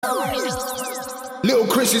Little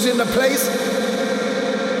Chris is in the place.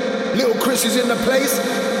 Little Chris is in the place.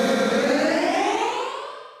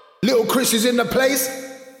 Little Chris is in the place.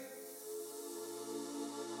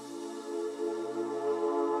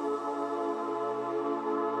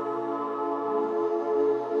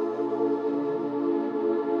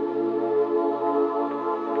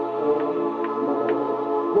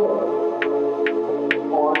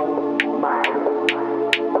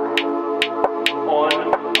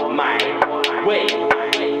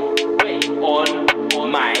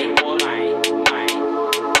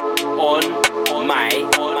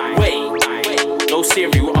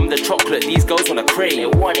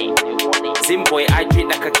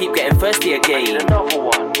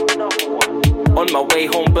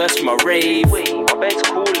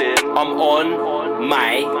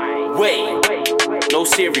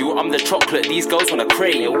 These girls wanna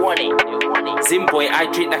crave. Zimboy,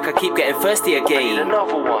 I drink like I keep getting thirsty again.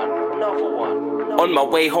 Another one. On my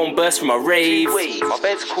way home, burst from a rave. My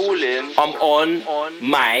bed's cooling. I'm on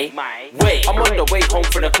my way. I'm on the way home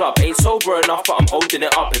from the club. Ain't sober enough, but I'm holding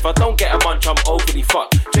it up. If I don't get a munch, I'm overly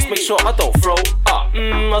fucked. Just make sure I don't throw up.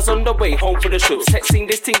 I was on the way home for the shoot. Texting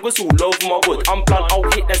this thing was all over my wood. I'm blunt, I'll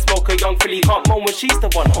hit that smoke. A young filly can't moan when she's the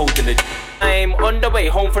one holding it. I'm on the way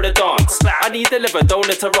home for the dance. I need a liver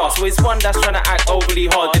donut to Ross. So it's one that's trying to act overly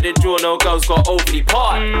hard. Didn't draw no girls, got overly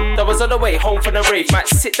part. That was on the way home from the rave. Might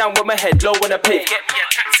sit down with my head low on a pave. Get me a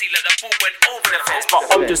taxi, let the ball went over the fence. But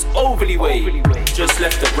I'm just overly waved. Just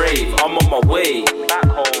left the rave. I'm on my way. Back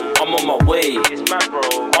home. I'm on my way. It's mad, bro.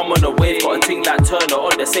 I'm on the wave. Got a ting like Turner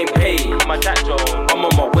on the same page. My Jack Jones. I'm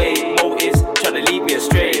on my way. Motives trying to lead me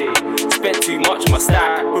astray. Spent too much on my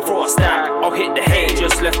stack. Before I stack, I'll hit the hay.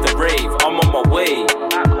 Just left the rave. I'm on my way.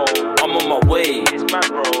 Back home. I'm on my way. It's mad,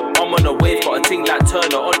 bro. I'm on the wave. Got a ting like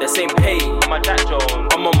Turner on the same page. My Jack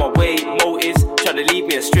Jones. I'm on my way. Motives trying to lead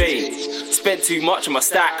me astray. Spent too much on my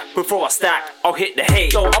stack. Before I stack, I'll hit the hay.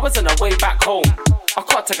 Yo, I was on the way back home. I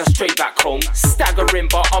can't take her straight back home. Staggering,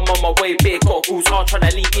 but I'm on my way. Big goggles are trying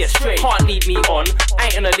to lead me astray. Can't lead me on. I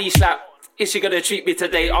ain't on a leash like, is she gonna treat me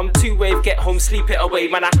today? I'm too wave, get home, sleep it away.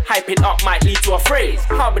 Man, I hype it up, might lead to a phrase.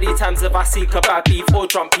 How many times have I seen kebab beef or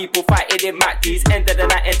drunk people fighting in Macdies? End of the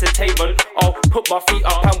night entertainment. I'll put my feet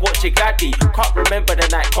up and watch it gladly. Can't remember the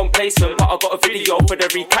night complacent, but I got a video for the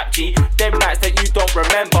recap G. Them nights that you don't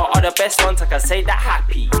remember are the best ones, I can say that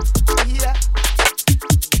happy. Yeah.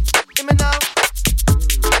 Hear me now.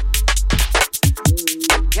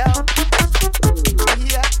 Yeah.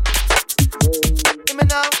 Yeah. Hear me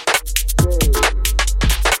now.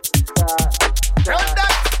 Run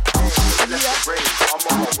that. Yeah. I'm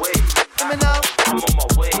on my way. Hear me now. I'm on my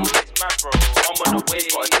way. It's mad, bro. I'm on the way.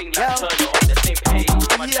 Got a thing like Turner on the same page.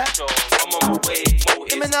 My Jack Jones. I'm on my way.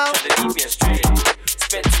 Motives trying to leave me astray.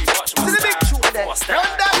 Spent too much on my stack. Before I stack,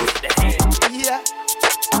 I hit the head. Yeah.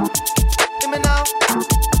 Hear me now.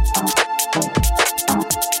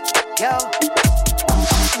 Yo.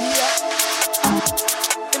 Yeah.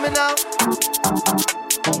 Hear me now.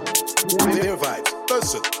 Their vibes.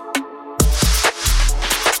 Listen.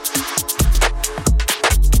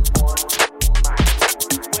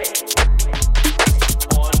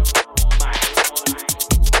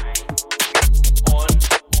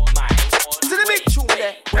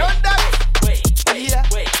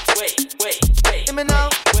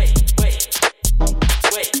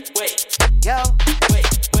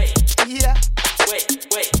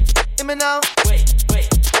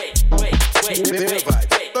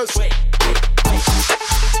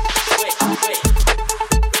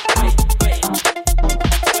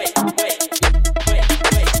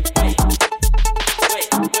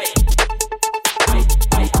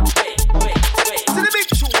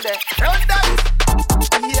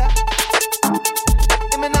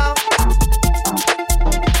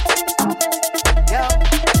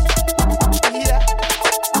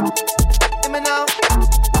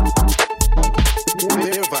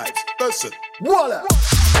 Voila.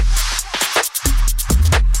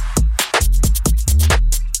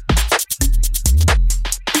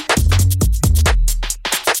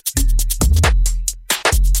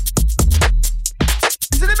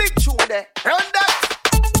 See the big tune there. Run that.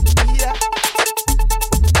 Yeah.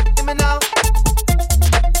 Hear me now.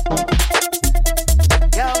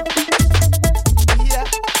 Yo. Yeah.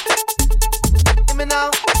 Hear me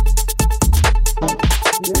now.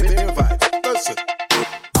 Their vibes. Listen.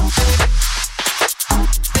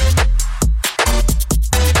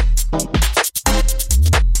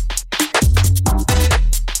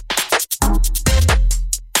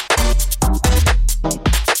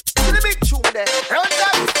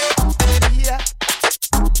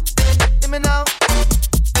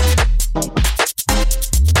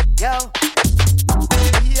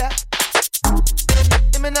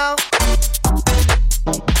 Hear me now.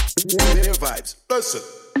 Their vibes. Listen.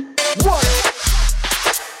 What?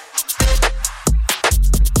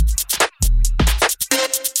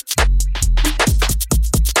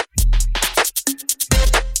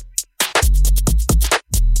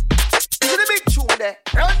 To the big tune there.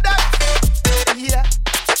 Run that. Yeah.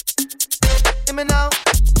 Hear me now.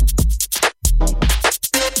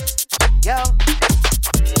 Yo.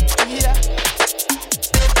 Yeah.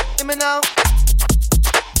 Hear me now.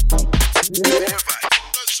 Their vibes.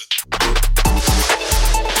 Listen.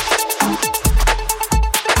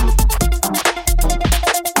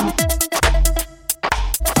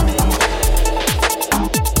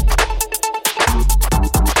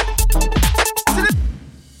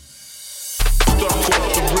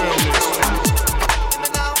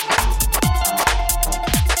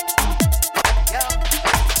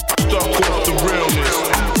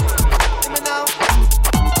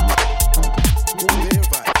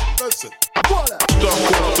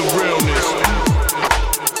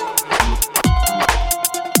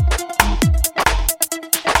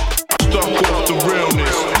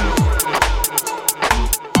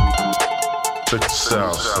 Check this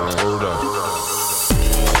out, son. Hold up.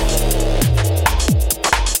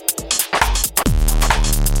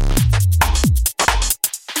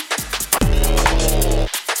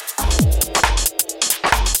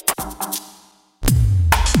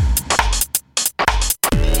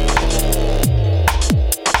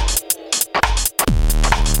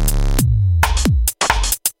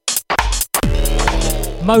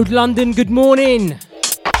 Mode London, good morning.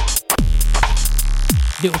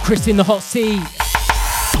 Little Chris in the hot seat.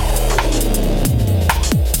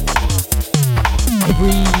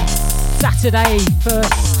 Every Saturday,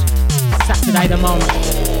 first Saturday of the month.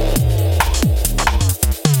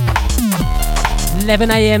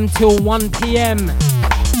 11 AM till 1 PM.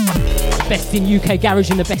 Best in UK garage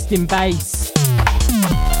and the best in bass.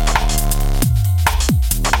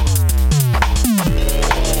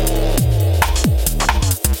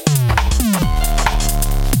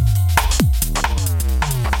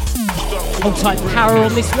 Hold tight power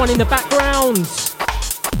on this one in the background.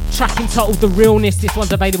 Track entitled The Realness. This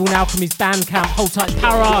one's available now from his Bandcamp. Hold tight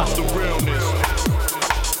power.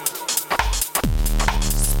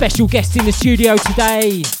 Special guest in the studio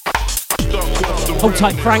today. Hold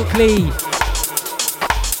tight Frankly.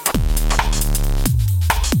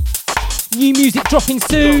 New music dropping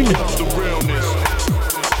soon.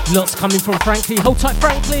 Lots coming from Frankly. Hold tight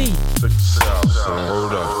Frankly. Check this out, son.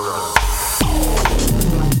 Hold up.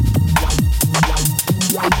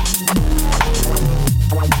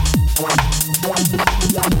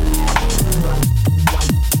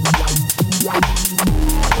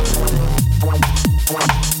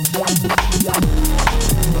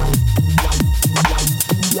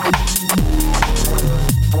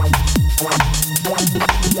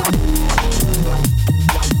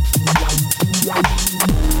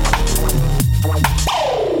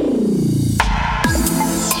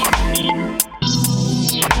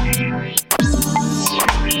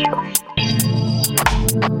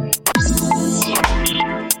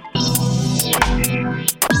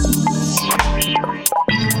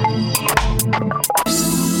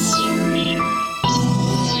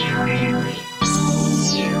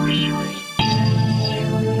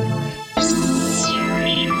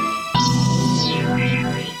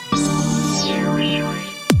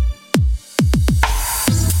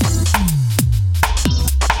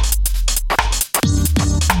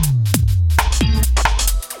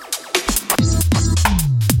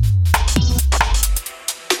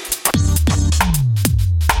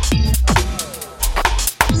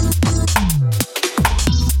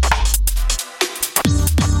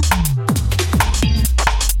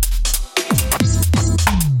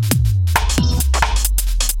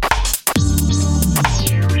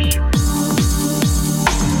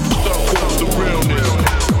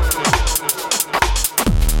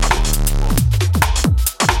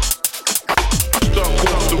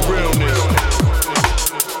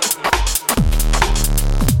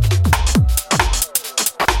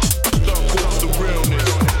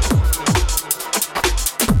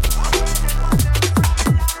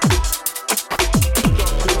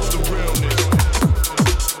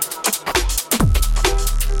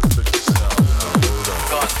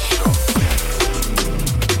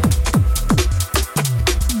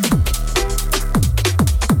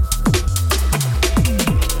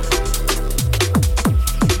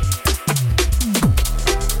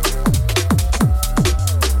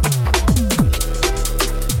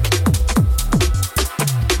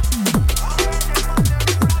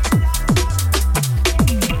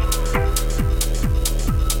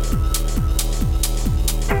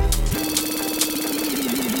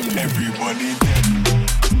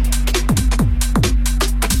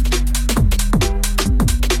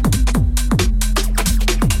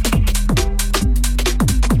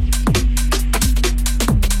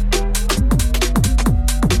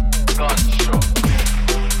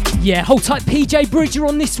 Yeah, hold tight, PJ Bridger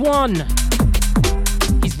on this one.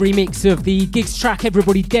 His remix of the Gigs track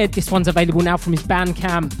Everybody Dead. This one's available now from his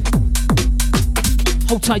Bandcamp.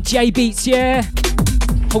 Hold tight, J Beats, yeah.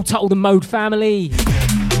 Hold tight, all the Mode family.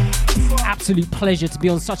 Absolute pleasure to be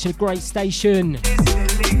on such a great station.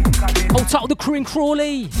 Hold tight, all the crew in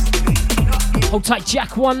Crawley. Hold tight,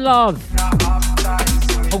 Jack One Love.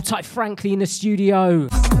 Hold tight, Frankly in the studio.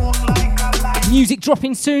 Music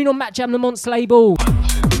dropping soon on Matt Jam Lamont's label.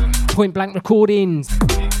 Point Blank Recordings.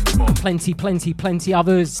 Plenty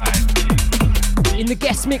others. In the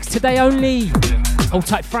guest mix today only. Hold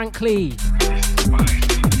tight, Frankly.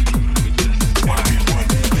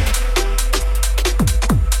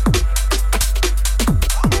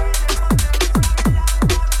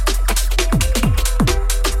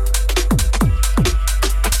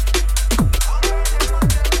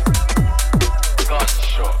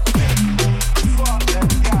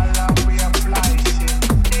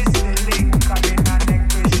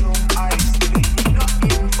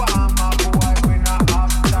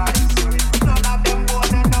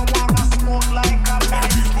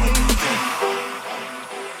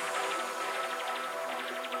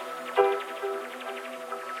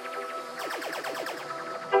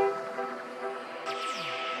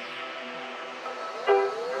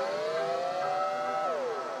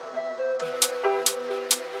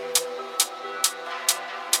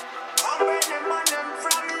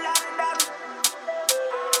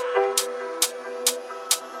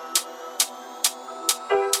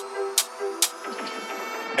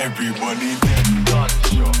 Everybody did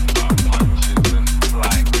gunshot, punches and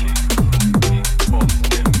fly kicks,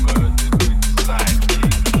 Boston murdered with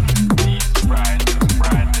sidekicks, these riders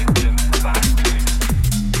riding in cycling,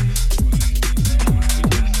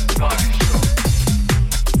 gunshot.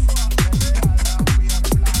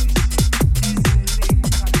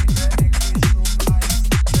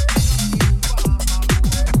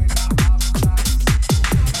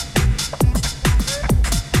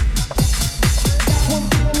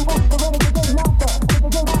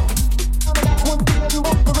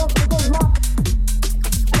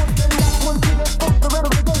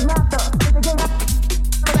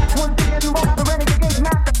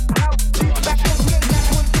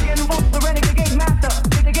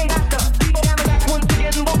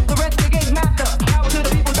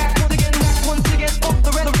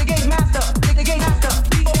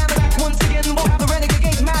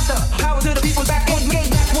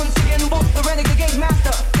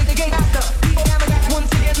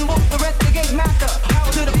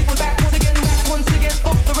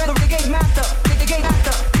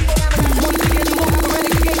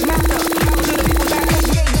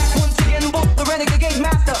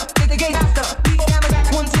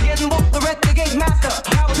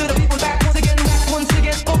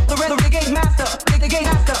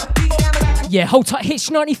 Yeah, hold tight,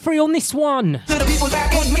 Hitch 93 on this one.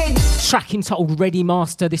 Track entitled Ready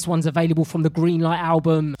Master. This one's available from the Greenlight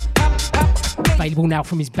album. Available now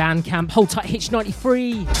from his Bandcamp. Hold tight, Hitch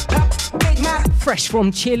 93. Fresh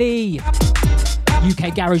from Chile.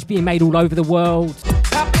 UK garage being made all over the world.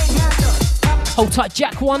 Hold tight,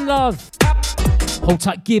 Jack One Love. Hold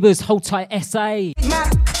tight, Gibbers. Hold tight, SA.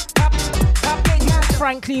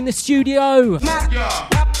 Frankly in the studio.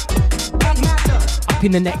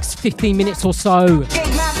 In the next 15 minutes or so.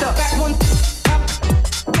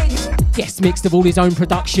 Guest mixed of all his own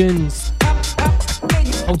productions.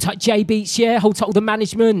 Hold tight, J Beats, yeah. Hold tight, all the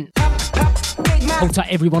management. Hold tight,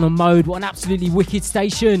 everyone on Mode. What an absolutely wicked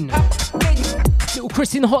station. Little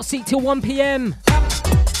Chris in the hot seat till 1 p.m.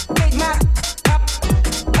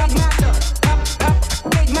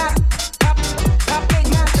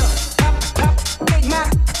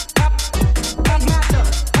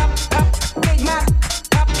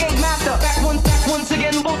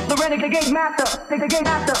 Renegade master, the gate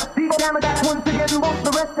master. People hammer that once again, both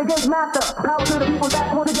the rest the gate master. Power to the people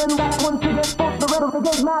that once again, both the rest of the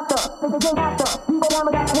gate master, the gate master. People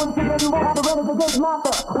hammer that once again, both the renegade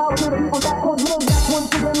master. Power to the people that once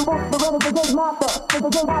again, both the renegade master, the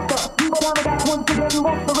gate master. People hammer that once again,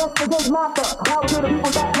 both the rest the gate master. Power to the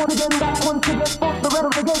people that once again, both the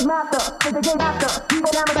renegade master, the gate master.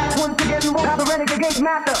 People hammer that once again, both the renegade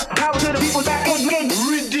master. Power to the people that once again,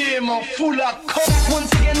 Redeemer full of once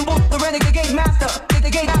again, both the renegade master, the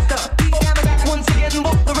gate master. People hammer that once again,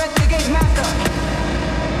 both the renegade master.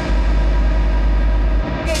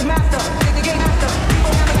 Gate master, the gate master.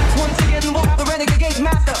 People hammer that once again, both the renegade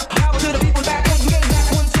master. Power to the people that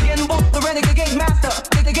once again, both the renegade master,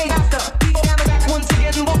 the gate master. People hammer that once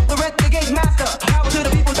again, both the renegade master. Power to the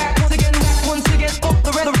people that once again, both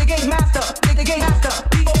the renegade master, the gate master.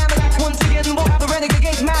 People hammer that once again, both the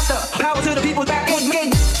renegade master. Power to the people that once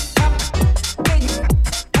again.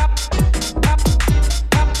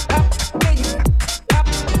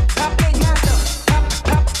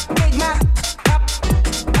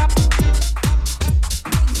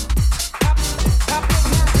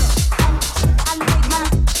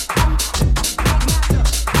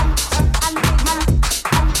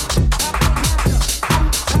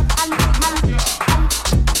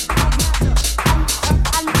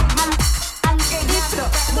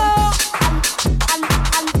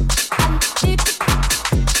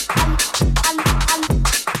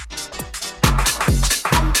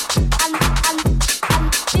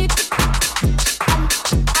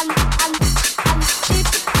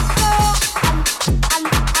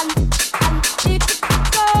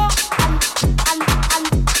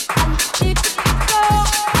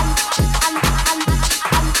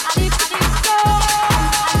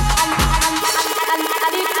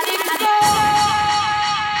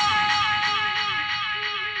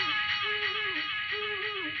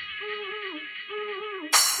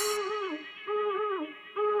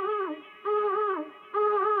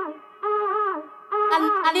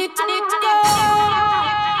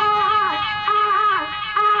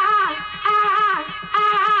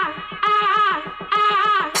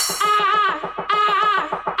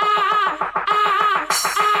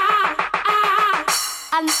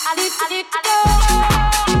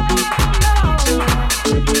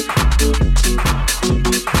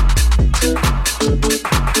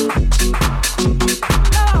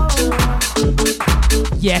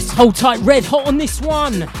 Yes, hold tight, red hot on this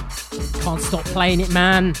one. Can't stop playing it,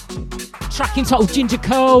 man. Track entitled Ginger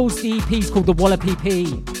Curls. The EP's called The Wallop EP.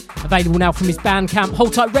 Available now from his Bandcamp.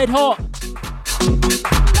 Hold tight, red hot.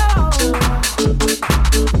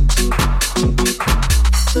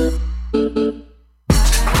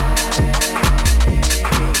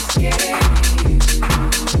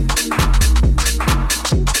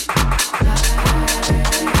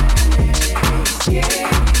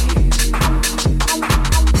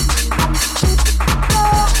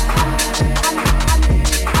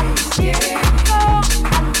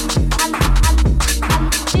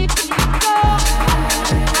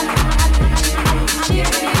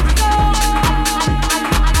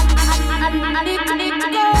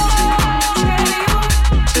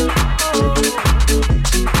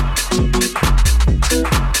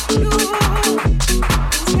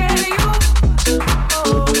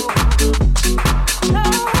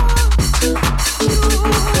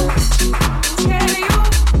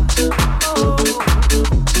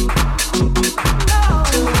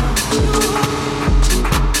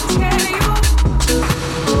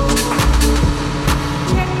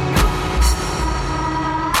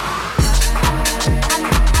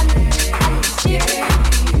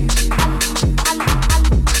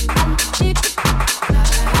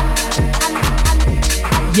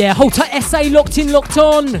 Yeah, hold tight, SA, locked in, locked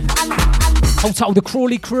on. Hold tight with the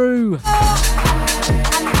Crawley crew.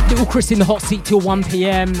 Little Chris in the hot seat till 1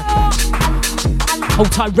 PM.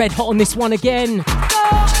 Hold tight, red hot on this one again.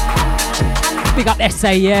 Big up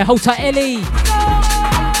SA, yeah. Hold tight, Ellie.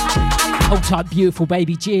 Hold tight, beautiful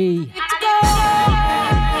baby G.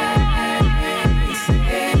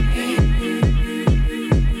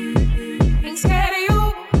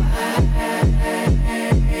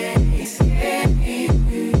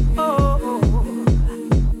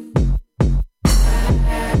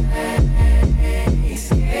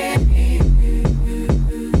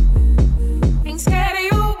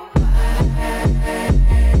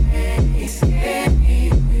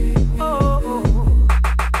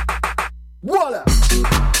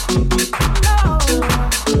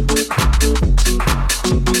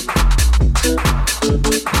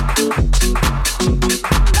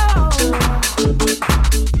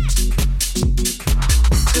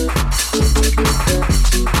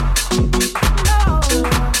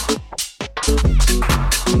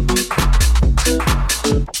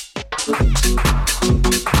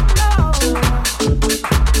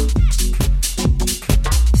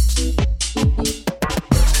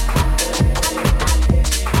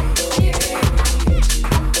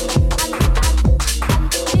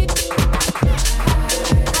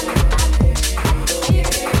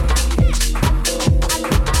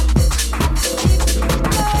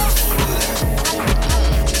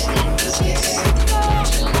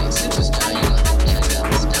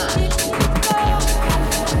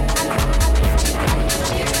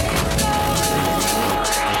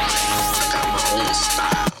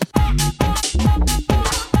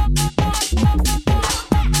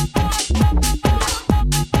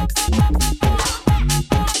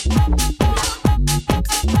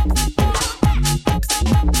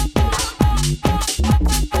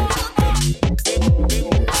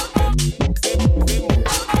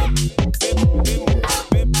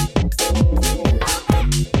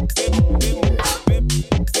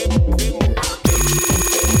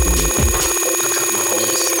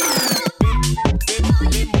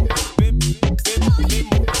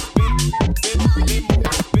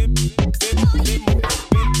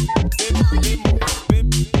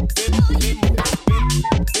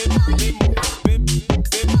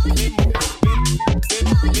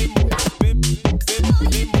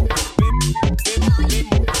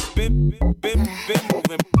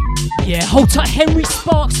 Hold tight, Henry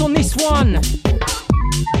Sparks on this one.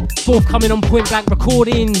 Forthcoming on Point Blank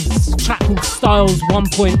Recordings. Track called Styles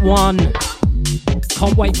 1.1.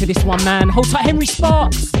 Can't wait for this one, man. Hold tight, Henry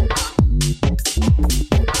Sparks.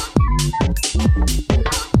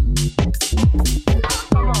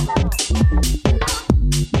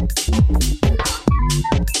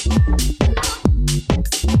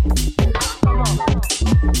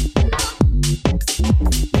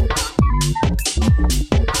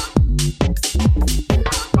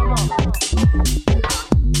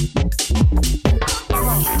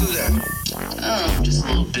 Just a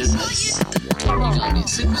little business. You're gonna be a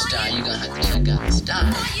superstar, you're gonna have to check out the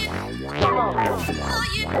style.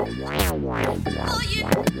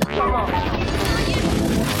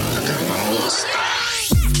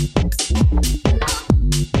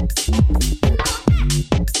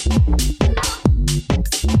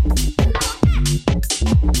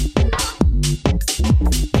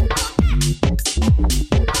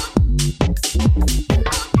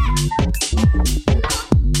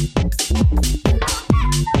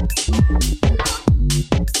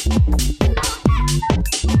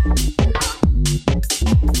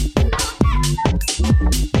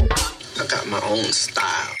 I got my own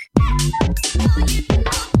style.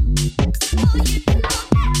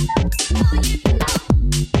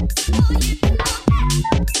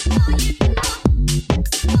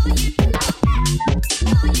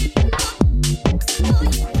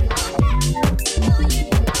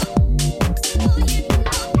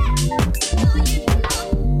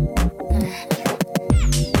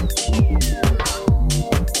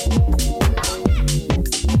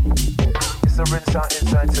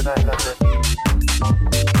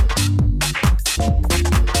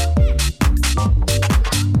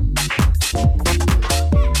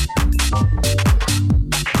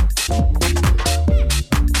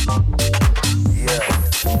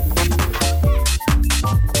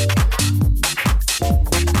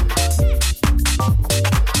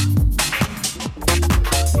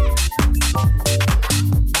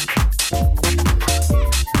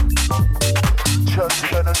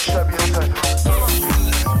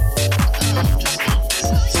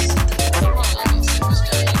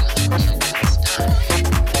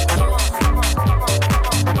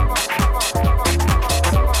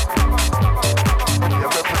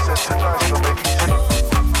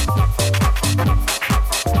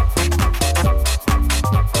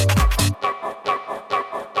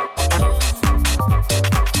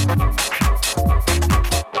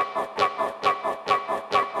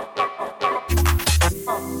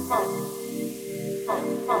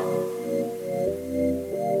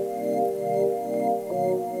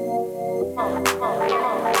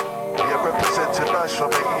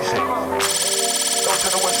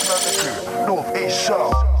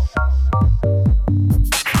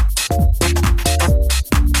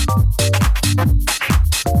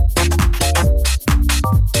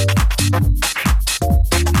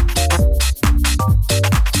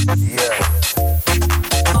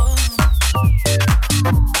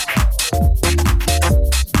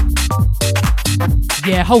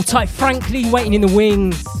 Hold tight, Frankly, waiting in the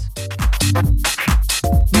wings.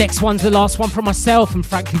 Next one's the last one from myself, and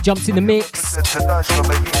Frankly jumps in the mix.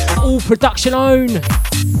 All production own.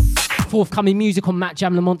 Forthcoming music on Matt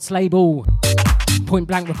Jam Lamont's label. Point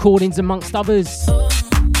Blank Recordings, amongst others.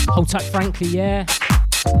 Hold tight, Frankly, yeah.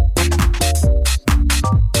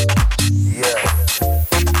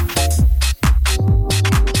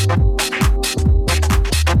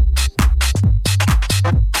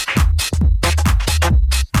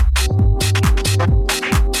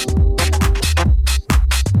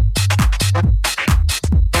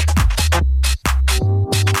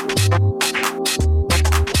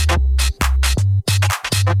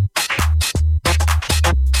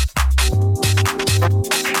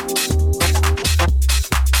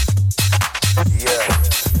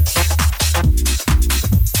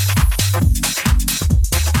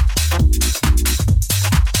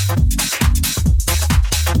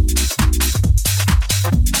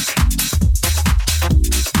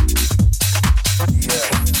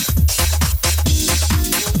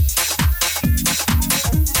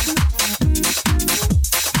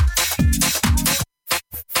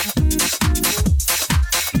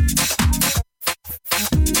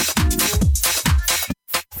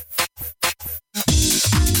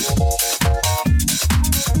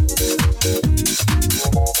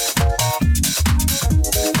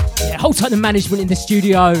 The management in the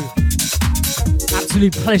studio.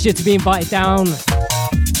 Absolute pleasure to be invited down.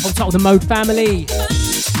 Hold tight with the Mode family.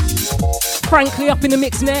 Frankly up in the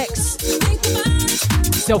mix next.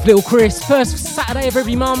 Myself, Little Chris, first Saturday of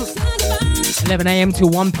every month. 11 AM till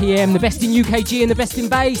 1 PM. The best in UKG and the best in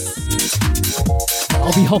bass.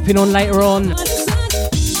 I'll be hopping on later on.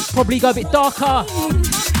 Probably go a bit darker.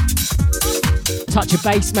 Touch of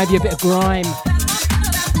bass, maybe a bit of grime.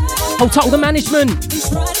 Hold tight with the management.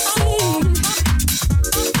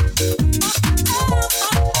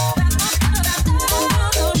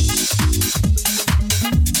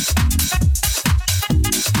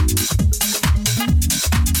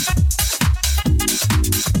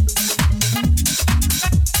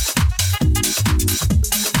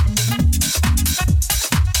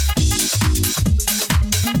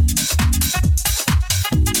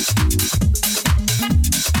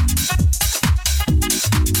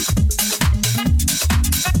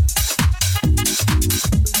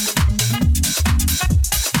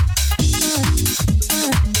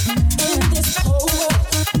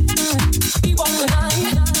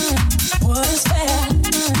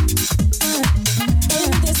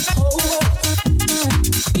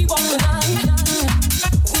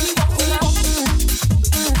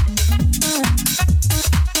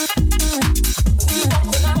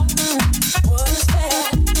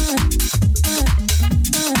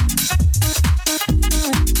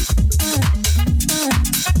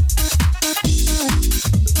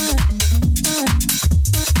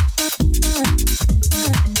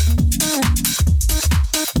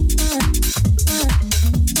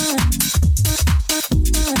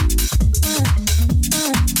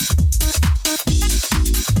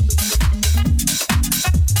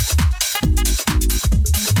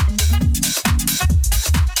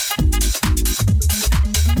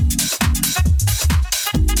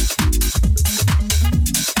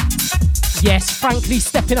 Yes, Frankly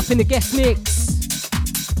stepping up in the guest mix.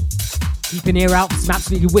 Keep an ear out for some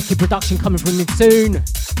absolutely wicked production coming from him soon.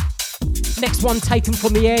 Next one taken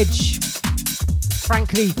from the edge.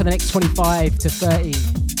 Frankly for the next 25 to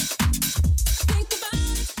 30.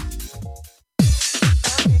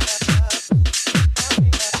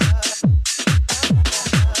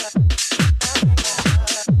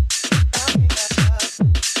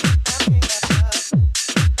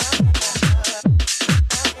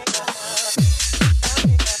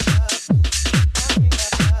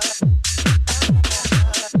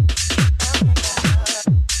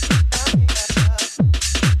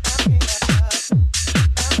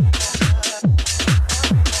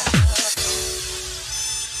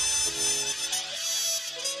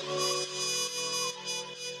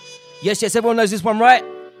 Yes, everyone knows this one, right?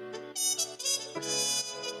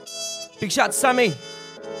 Big shout out to Sammy.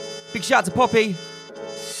 Big shout out to Poppy.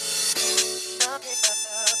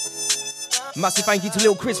 Massive thank you to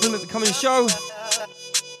Little Chris for coming to the show.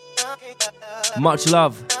 Much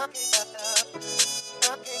love.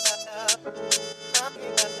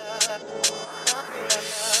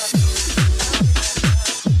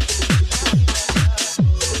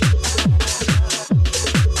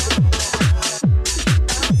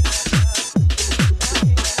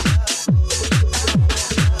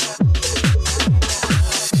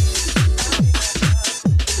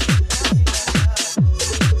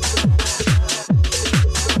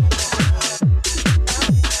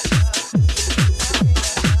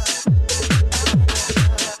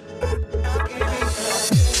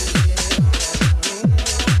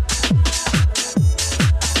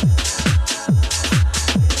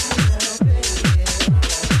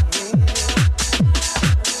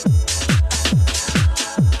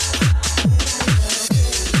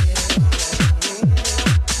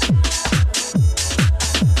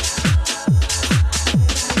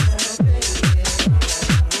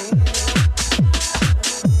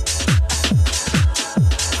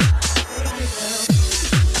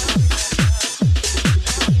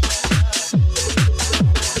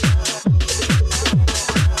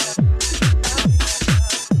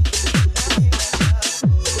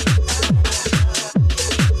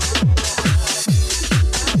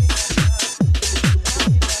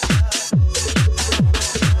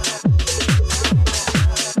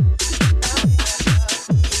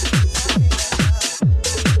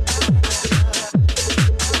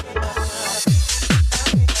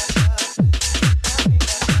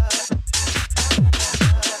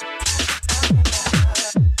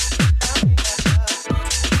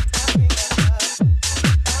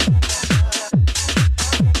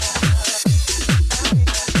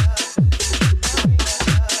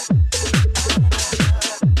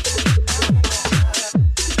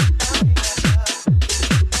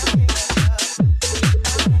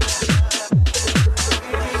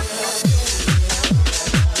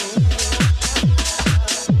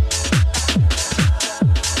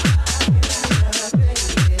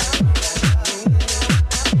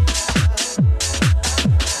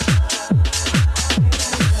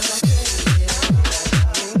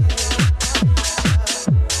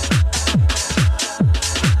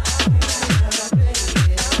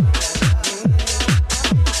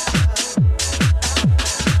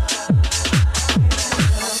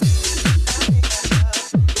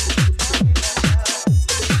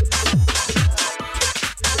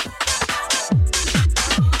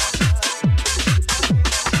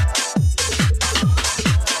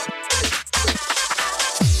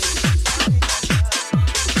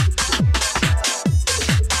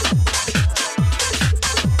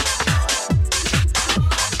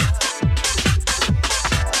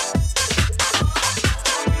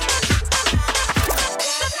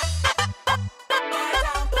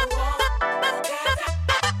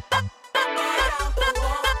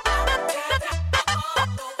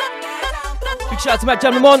 shout out to Matt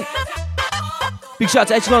Jamlamont. Big shout out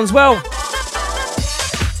to Echelon as well.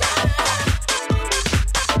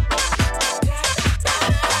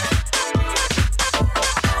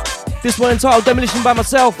 This one entitled Demolition by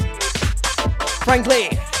Myself.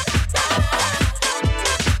 Frankly.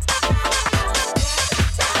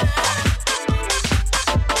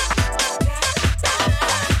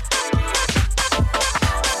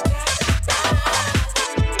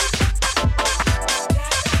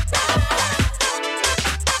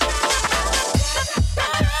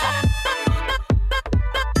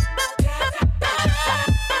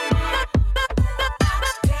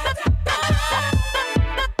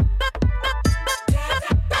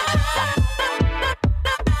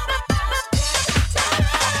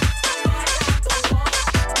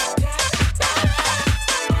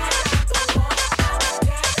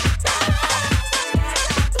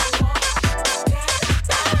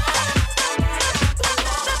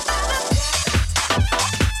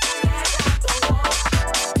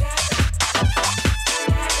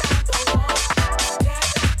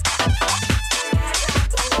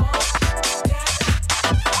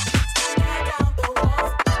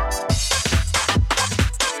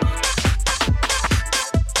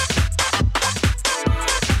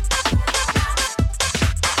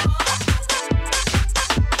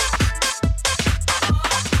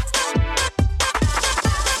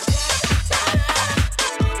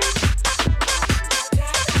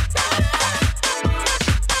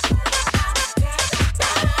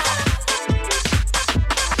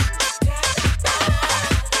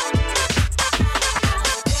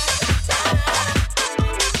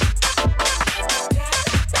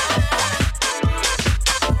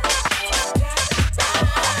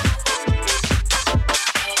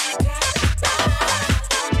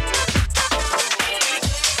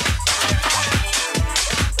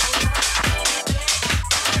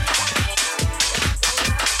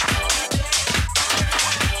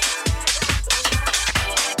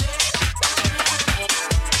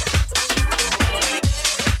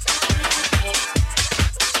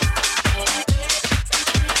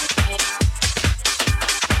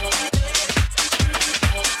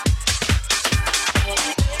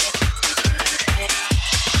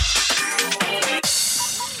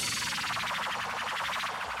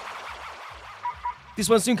 This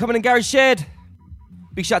one's soon coming in Garage Shed.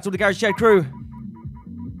 Big shout out to all the Garage Shed crew.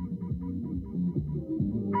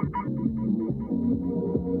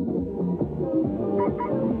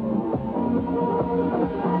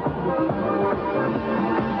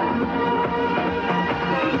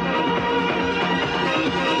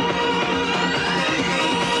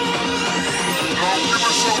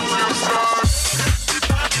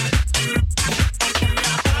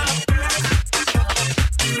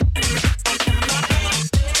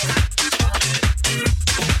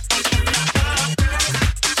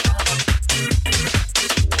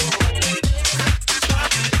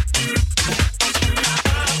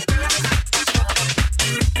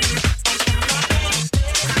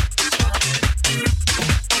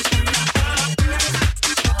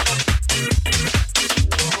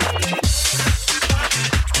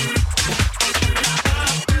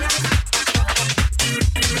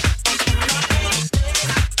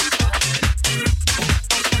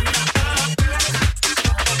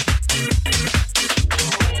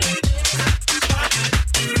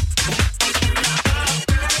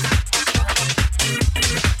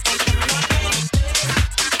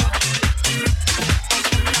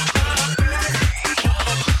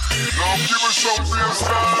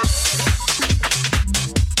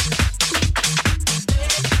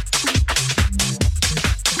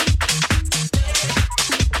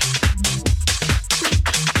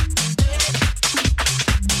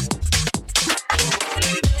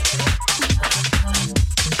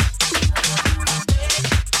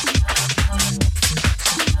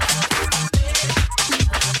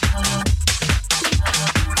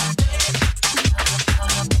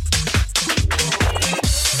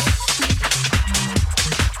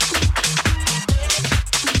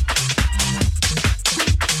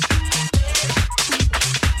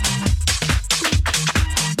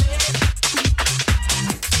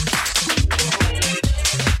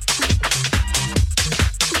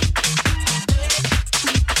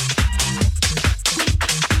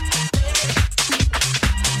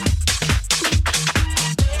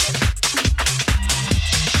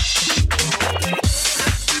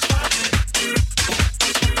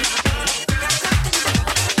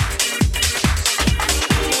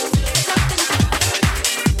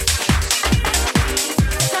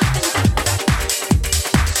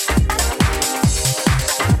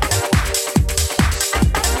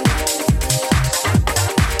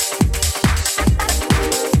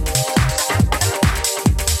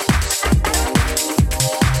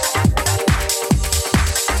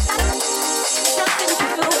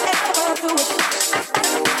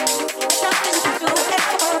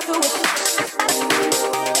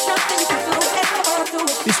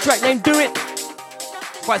 Track name Do It.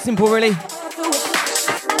 Quite simple, really.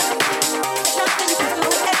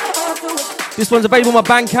 This one's available on my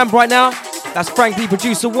Bandcamp right now. That's Frankie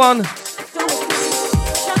Producer 1.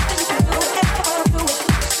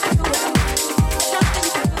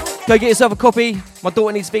 Go get yourself a copy. My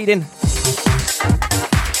daughter needs feeding.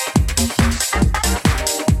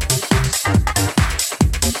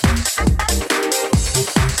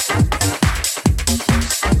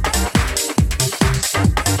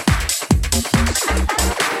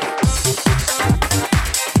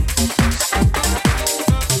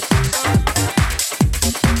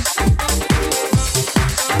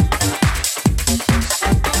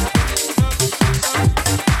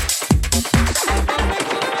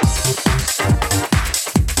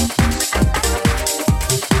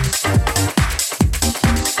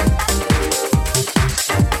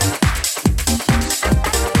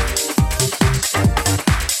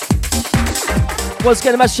 Once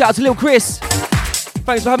again, a massive shout out to Lil Chris.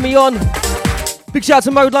 Thanks for having me on. Big shout out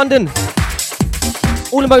to Mode London.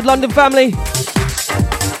 All the Mode London family.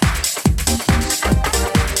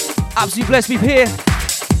 Absolutely blessed to be here.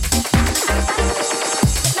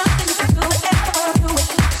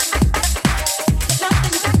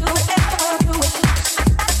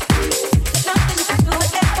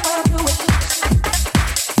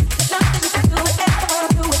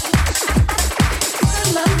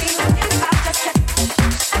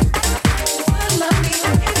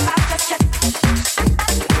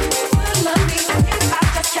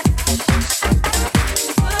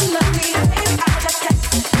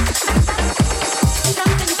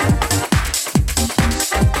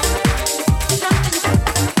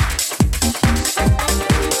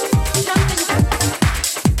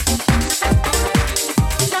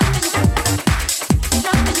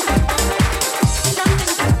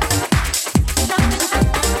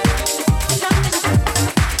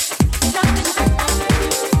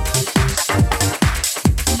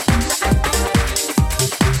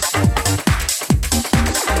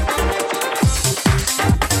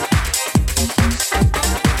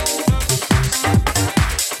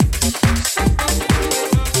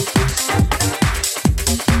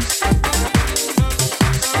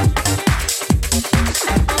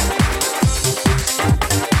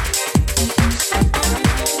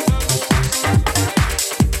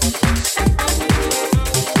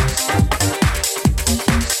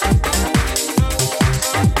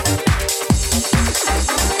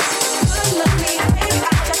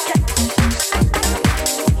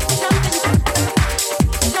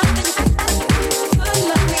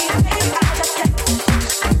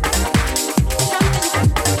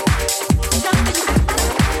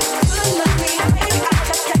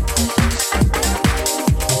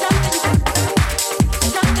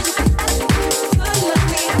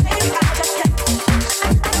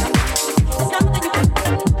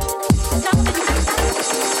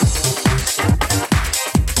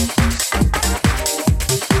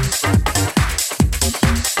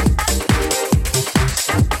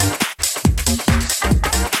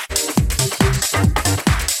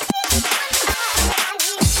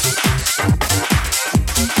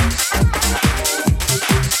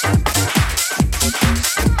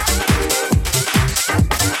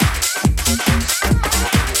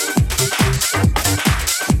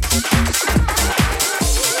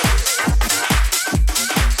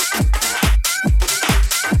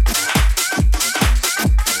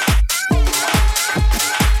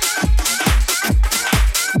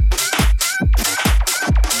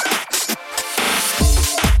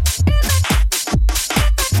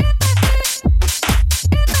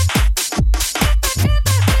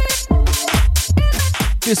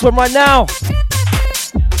 This one right now.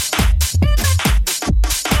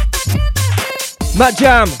 Matt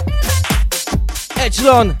Jam,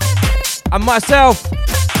 Echelon, and myself.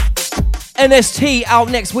 NST out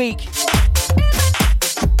next week.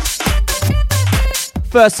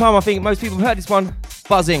 First time I think most people have heard this one.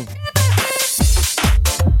 Buzzing.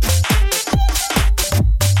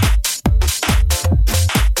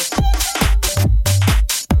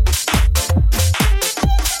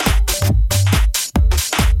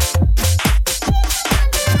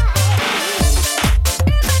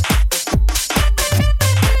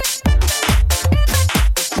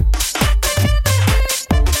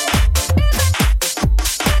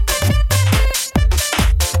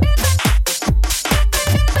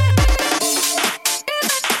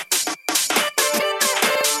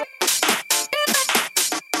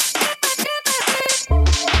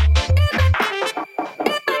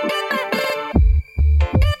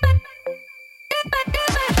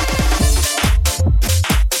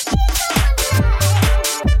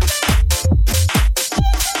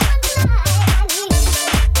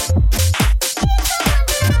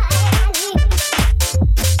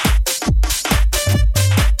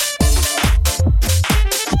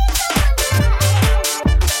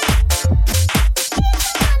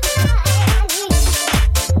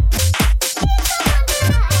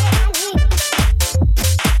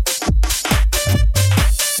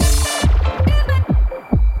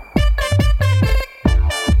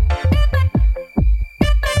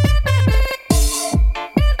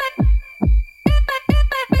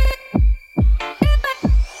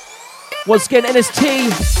 Once again,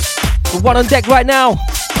 NST, the one on deck right now.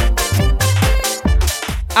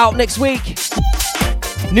 Out next week.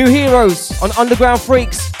 New Heroes on Underground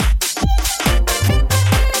Freaks.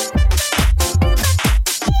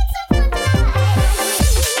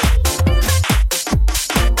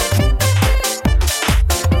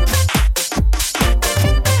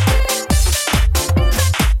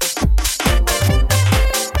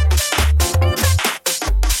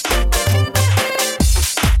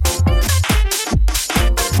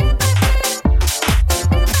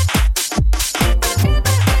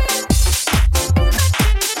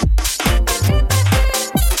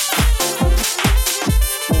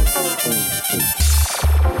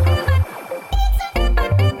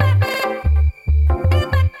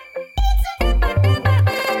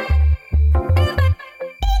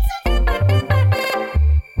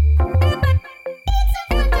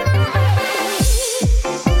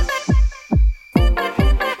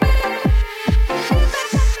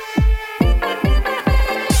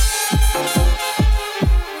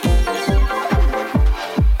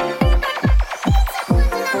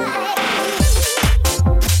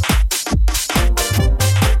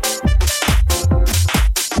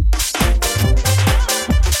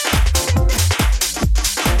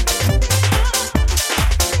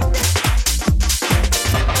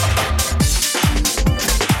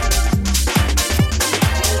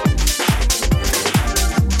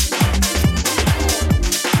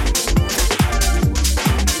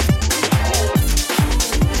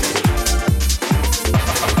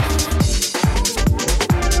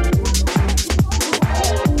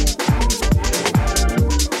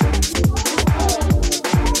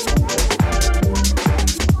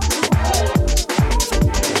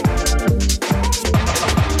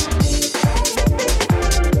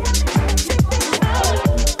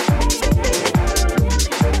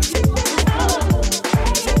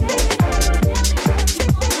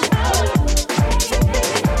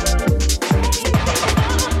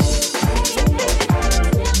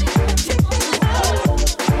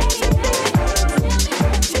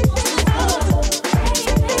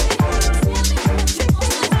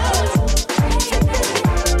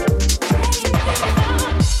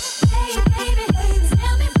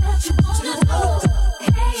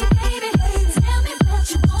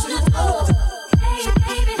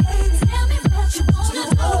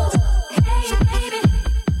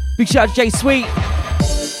 Big shout out to Jay Sweet.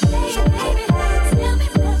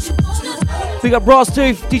 Big up Brass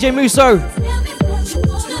Tooth, DJ Muso.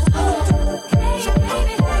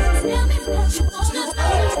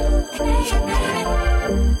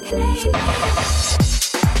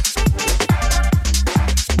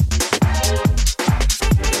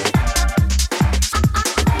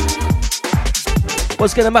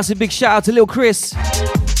 Once again, a massive big shout out to Lil Chris.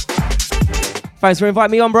 Thanks for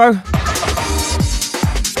inviting me on, bro.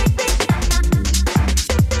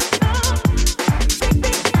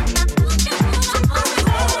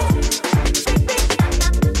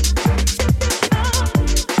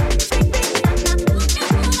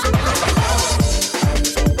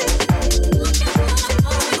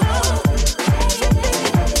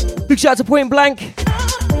 shout out to Point Blank.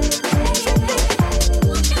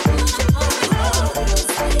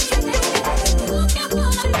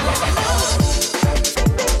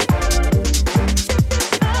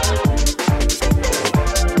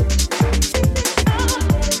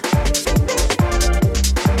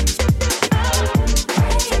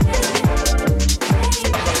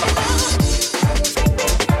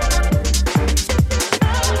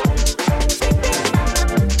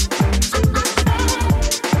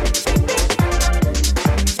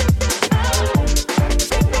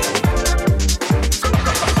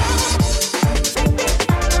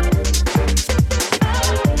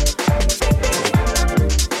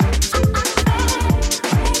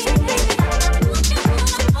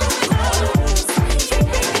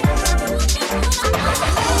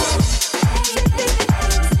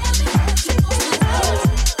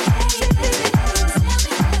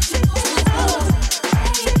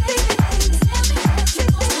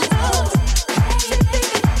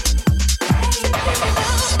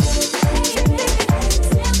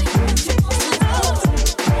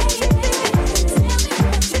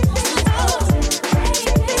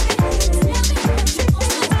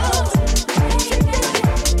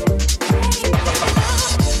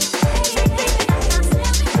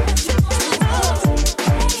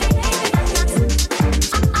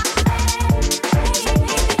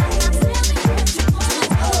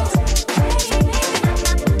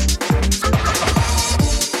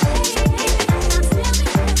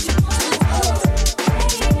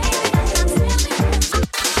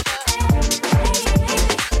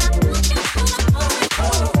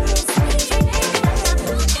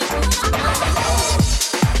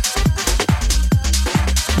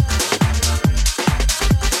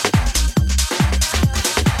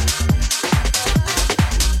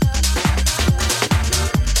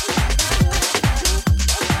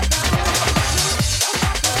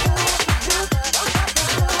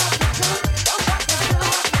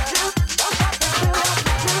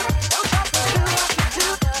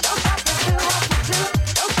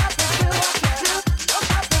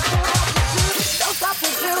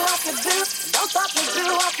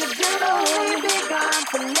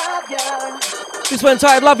 This one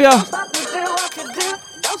entitled Love Ya.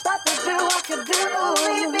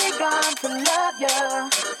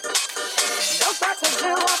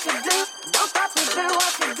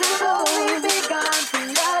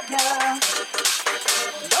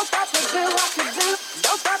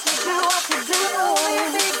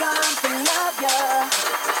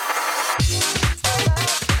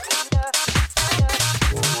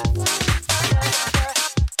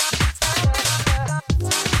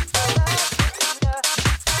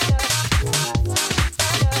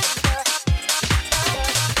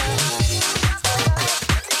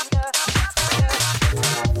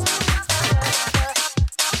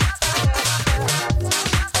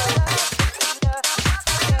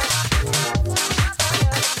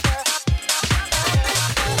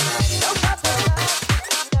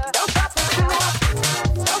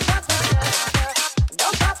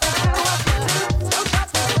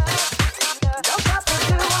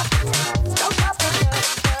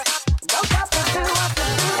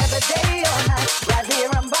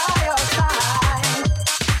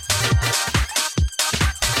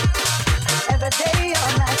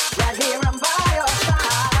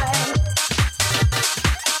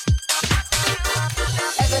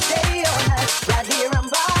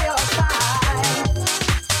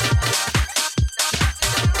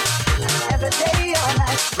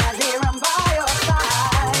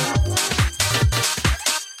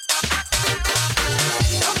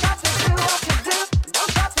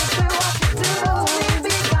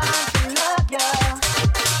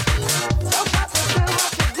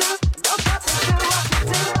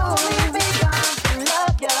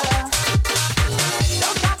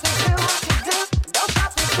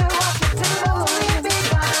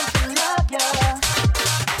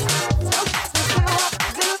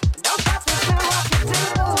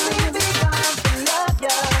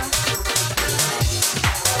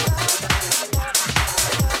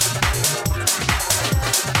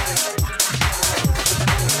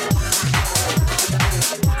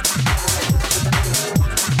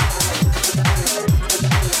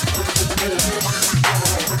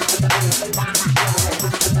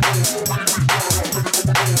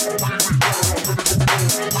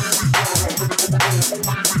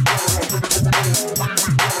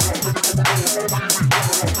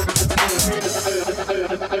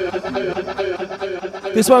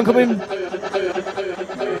 This one coming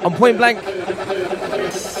on Point Blank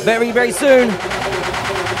very, very soon.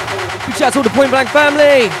 Big shout out to all the Point Blank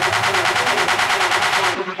family.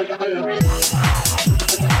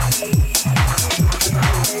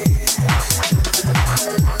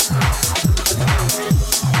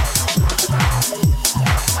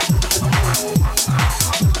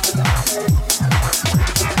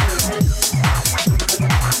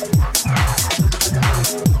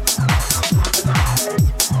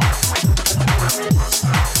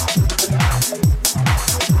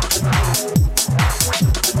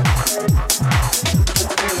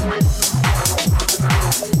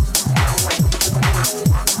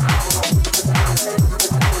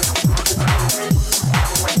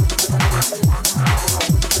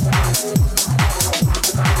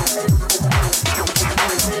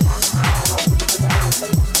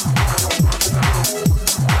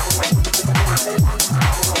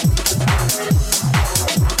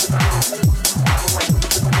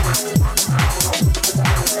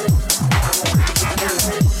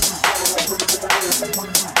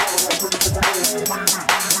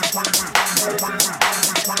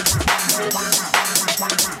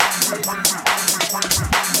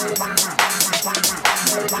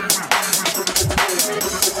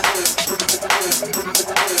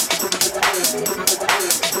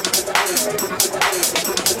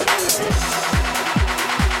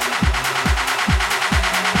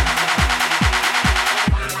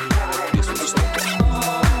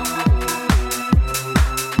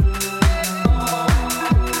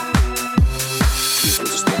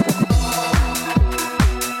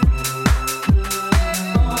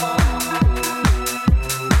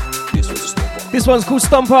 This one's called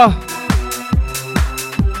Stomper.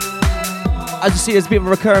 As you see, there's a bit of a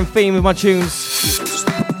recurring theme with my tunes.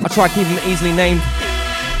 I try to keep them easily named.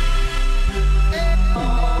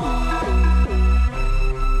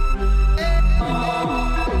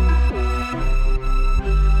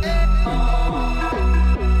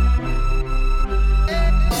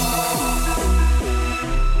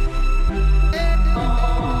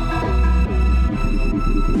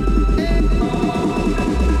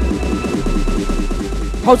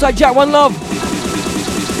 Hold tight, Jack, one love.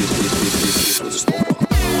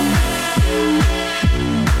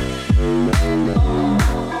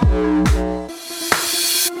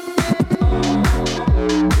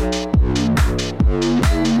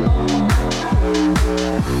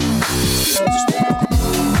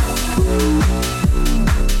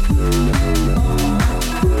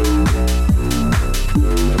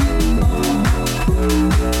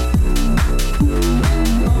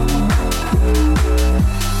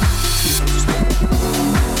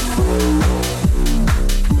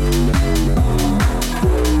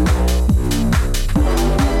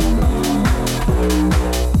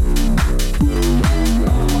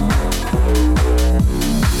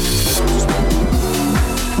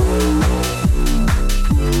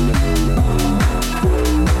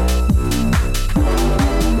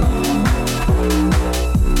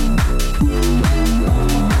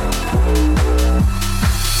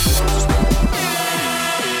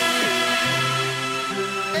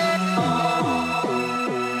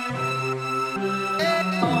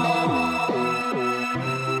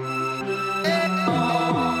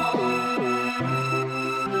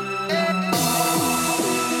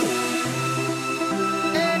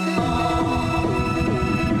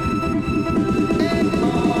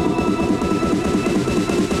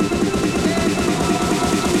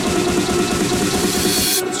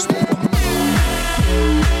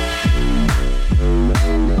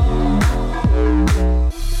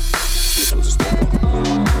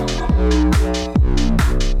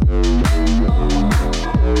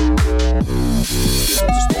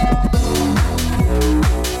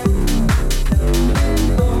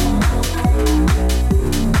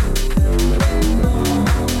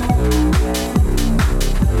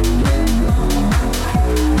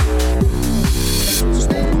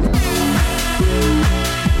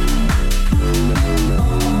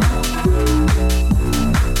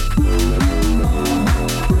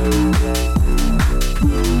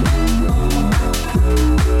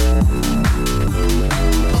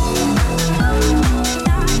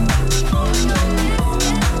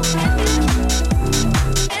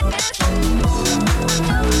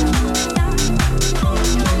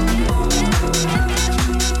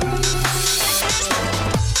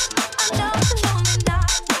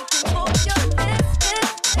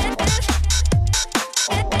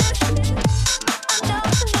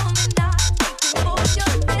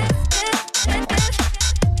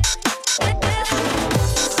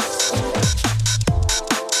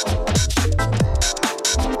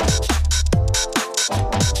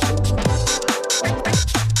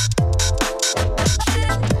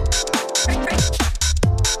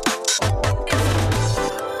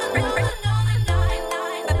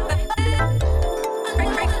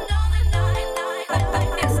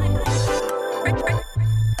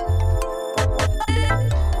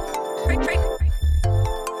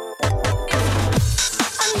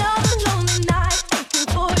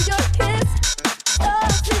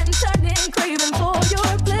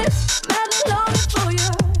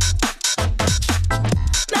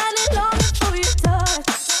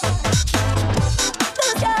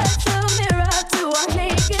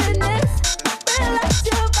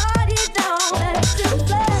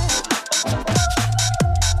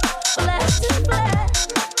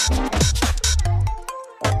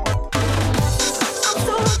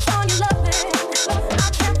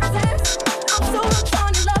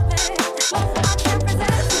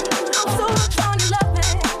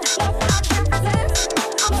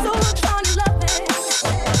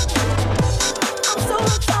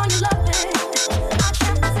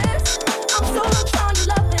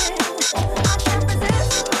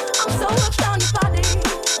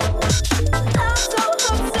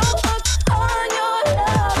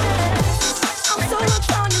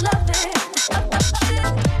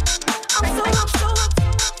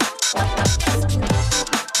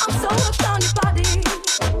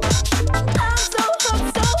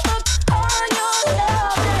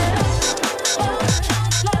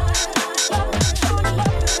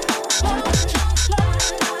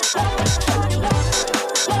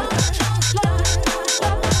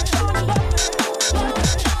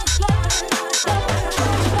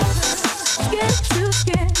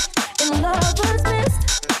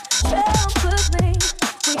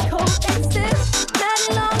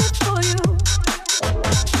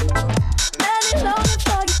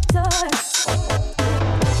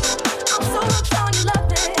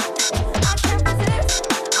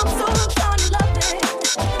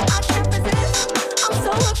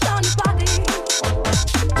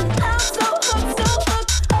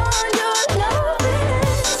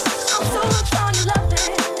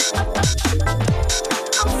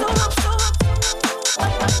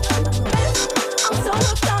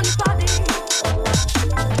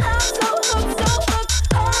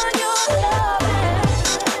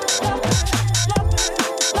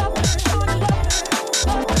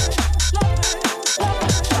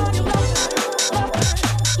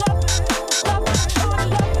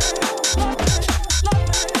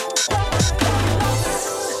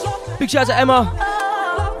 shout out to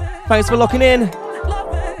Emma. Thanks for locking in.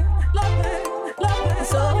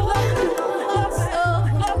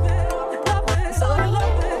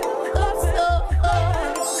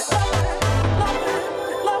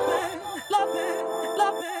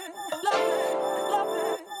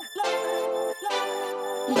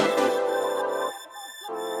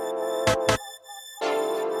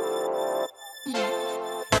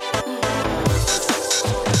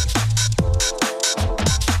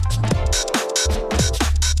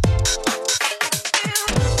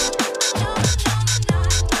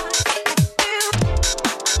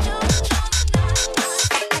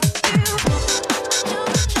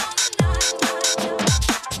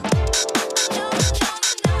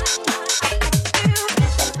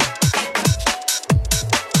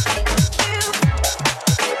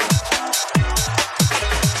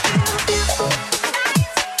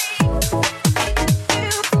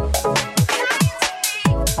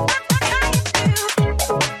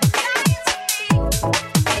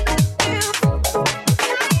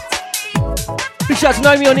 Shout out to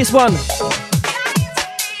Naomi on this one.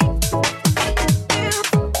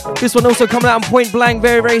 This one also coming out on Point Blank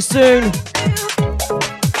very, very soon.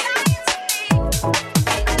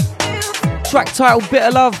 Track title,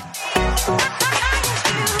 Bitter Love.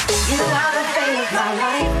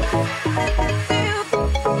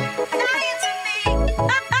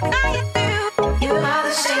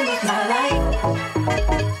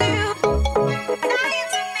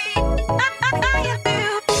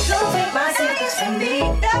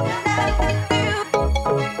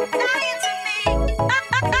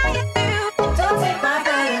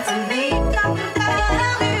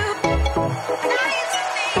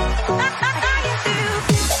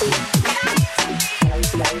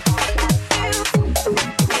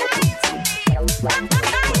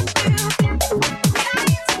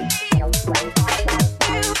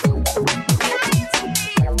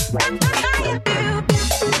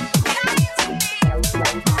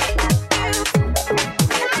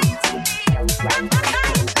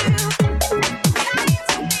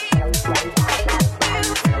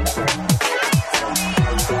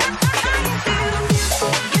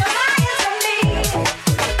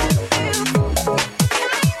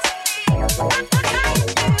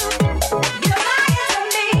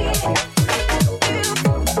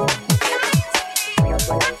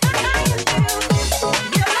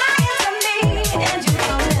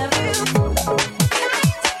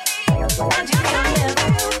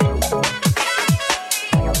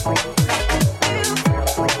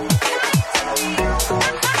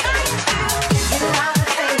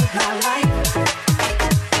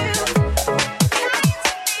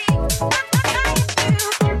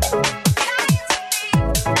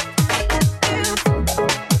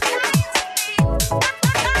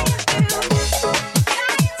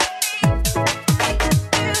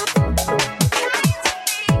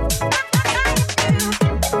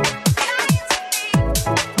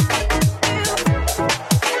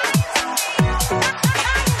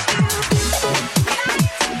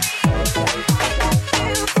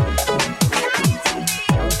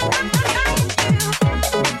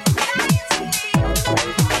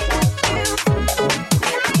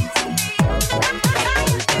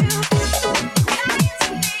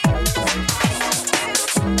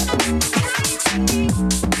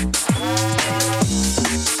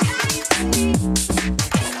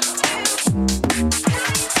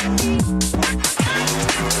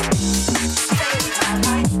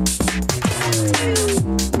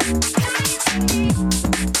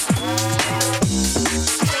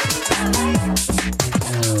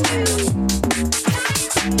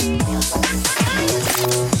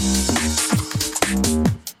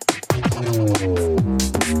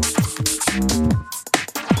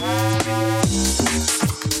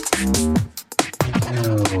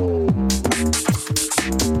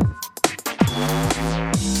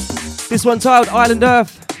 This one titled Island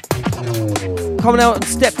Earth. Coming out on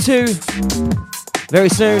step 2 very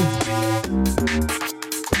soon.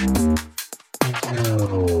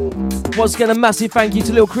 Once again, a massive thank you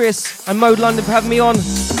to Lil Chris and Mode London for having me on.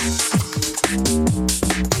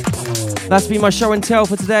 That's been my show and tell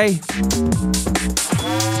for today.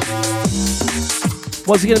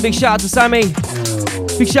 Once again, a big shout out to Sammy.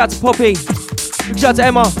 Big shout out to Poppy. Big shout out to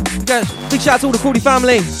Emma. Big shout out to all the Crawley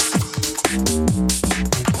family.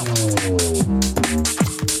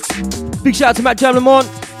 Big shout out to Matt Jamlamont.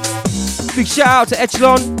 Big shout out to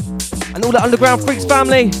Echelon and all the Underground Freaks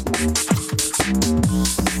family.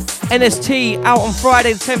 NST out on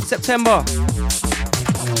Friday the 10th of September.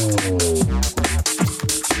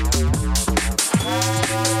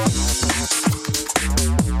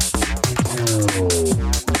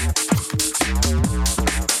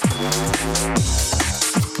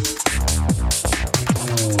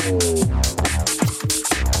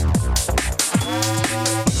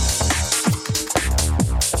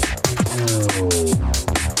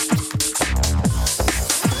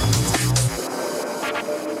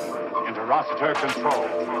 Capacitor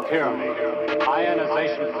control. Hear me.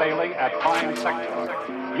 Ionization failing at prime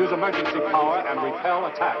sector. Use emergency power and repel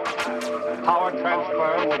attack. Power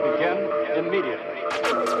transfer will begin immediately.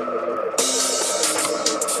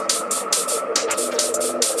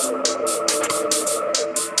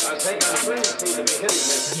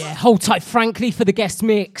 Yeah, hold tight, Frankly, for the guest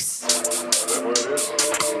mix.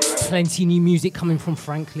 Plenty new music coming from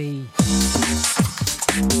Frankly.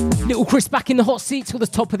 Little Chris back in the hot seat till the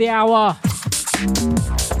top of the hour.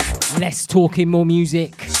 Less talking, more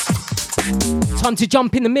music. Time to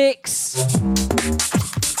jump in the mix.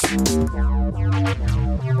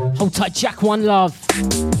 Hold tight, Jack One Love.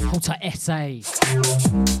 Hold tight, SA.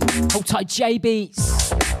 Hold tight, J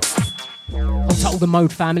Beats. Hold tight, all the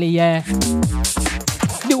Mode family, yeah.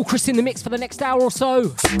 Little Chris in the mix for the next hour or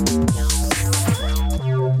so.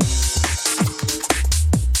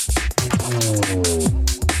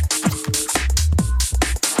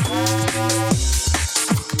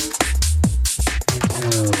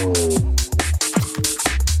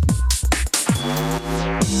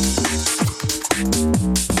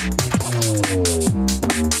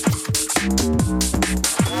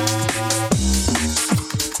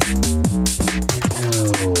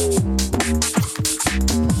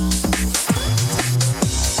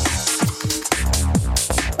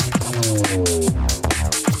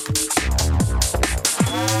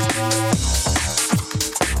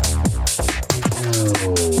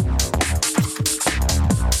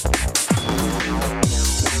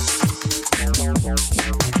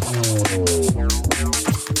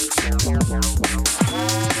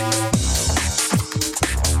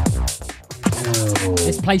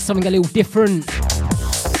 Play something a little different.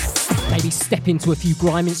 Maybe step into a few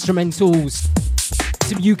grime instrumentals.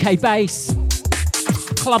 Some UK bass.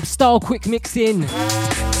 Club style quick mixing.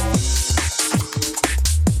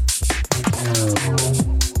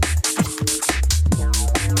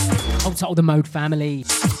 Hold tight, all the Mode family.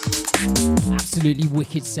 Absolutely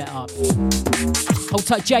wicked setup. Hold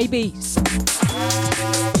tight, J Beats.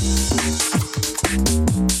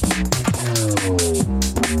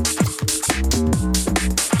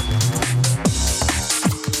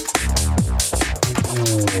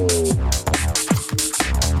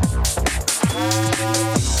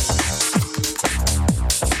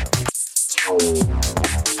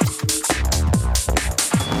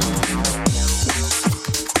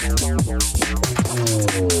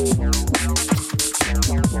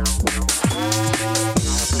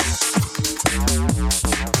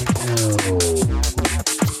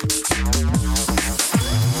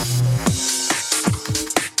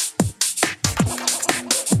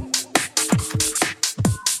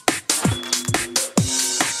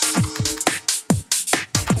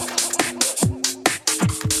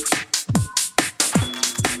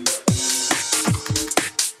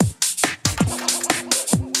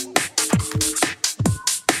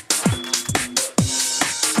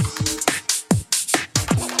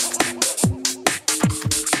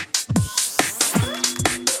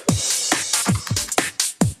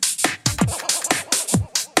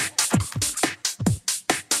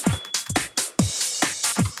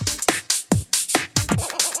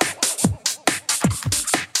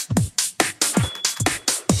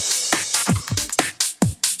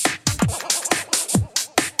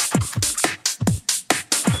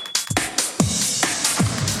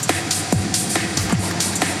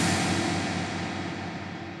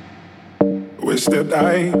 Stepped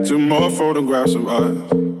I to more photographs of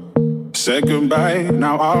us. Said goodbye,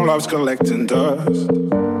 now our love's collecting dust.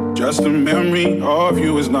 Just a memory of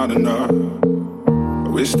you is not enough. I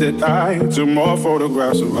wish that I took more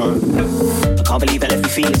photographs of us. I can't believe I left you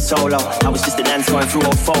feeling so low. I was just a dance going through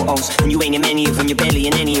old photos, and you ain't in many of them, you're barely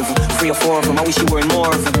in any of them. 3 or 4 of them, I wish you were in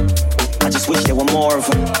more of them. I just wish there were more of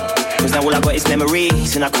them. Cause now all I got is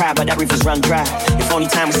memories, and I cry but that river's run dry. If only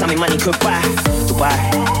time was something money could buy.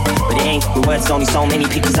 Goodbye. But it ain't, with words, only so many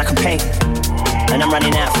pictures I can paint. And I'm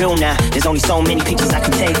running out of film now, there's only so many pictures I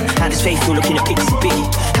can take. How does Faith feel looking at pictures of Biggie?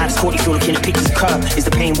 How does Courtney feel looking at pictures of Kurt? Is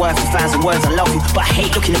the pain worth 1,000 words? I love you, but I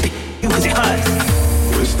hate looking at you cause it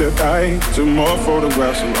hurts. Wish that I took more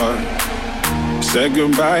photographs of us. Said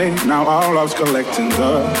goodbye, now our love's collecting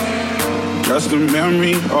dust. Just a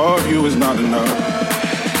memory of you is not enough.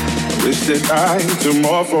 Wish that I took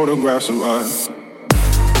more photographs of us.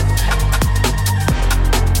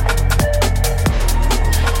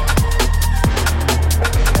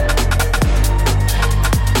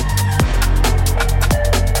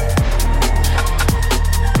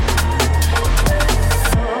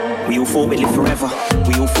 thought we'd live forever.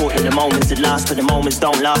 We all thought that the moments would last, but the moments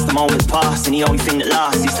don't last, the moments pass. And the only thing that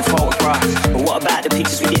lasts is the photographs. But what about the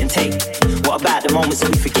pictures we didn't take? What about the moments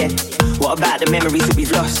that we forget? What about the memories that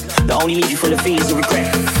we've lost, that only leave you full of feelings of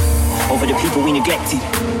regret? Over the people we neglected,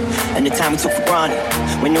 and the time we took for granted,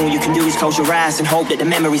 when all you can do is close your eyes and hope that the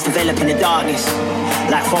memories develop in the darkness,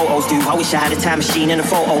 like photos do. I wish I had a time machine and a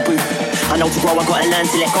photo booth. I know to grow I gotta learn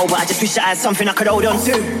to let go, but I just wish I had something I could hold on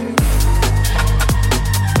to.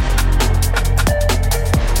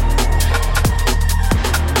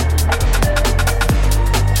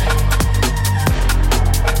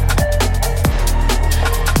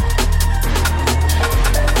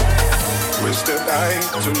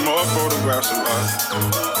 To more photographs of us.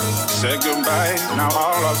 Said goodbye, now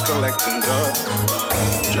all love's collecting dust.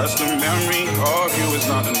 Just a memory of you is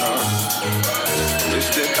not enough. Wish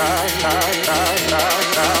that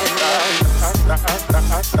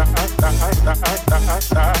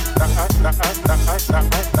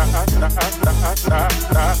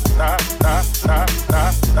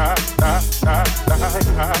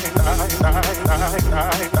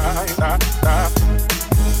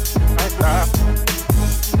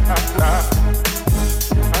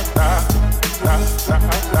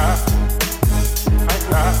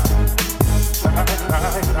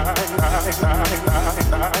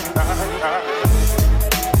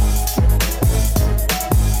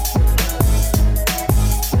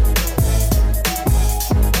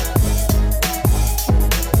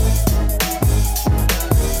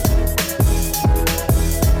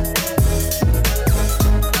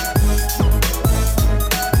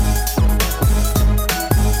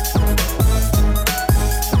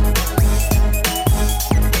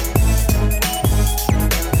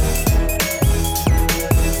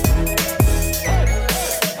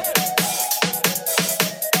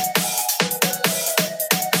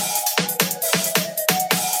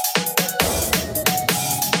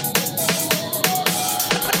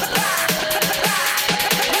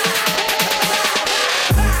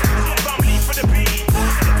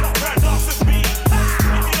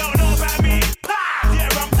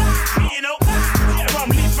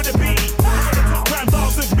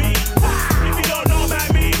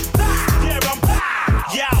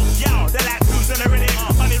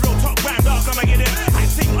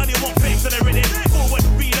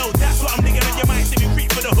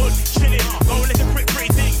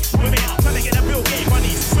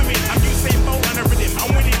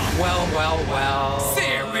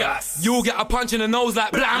You'll get a punch in the nose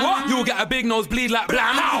like blam. What? You'll get a big nose bleed like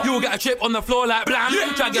blam. Ow. You'll get a trip on the floor like blam.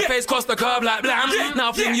 Drag your face across the curb like blam.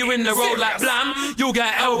 Now fling you in the road like blam. You'll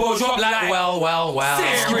get an elbow drop like well.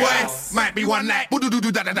 Might be one night.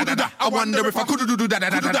 I wonder if I could do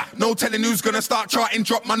that. No telling who's gonna start charting.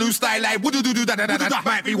 Drop my new style like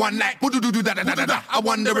might be one night. I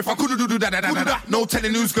wonder if I could do that. No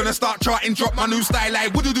telling who's gonna start charting. Drop my new style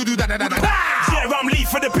like yeah, I'm lead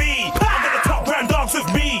for the beat. I got the top brand dogs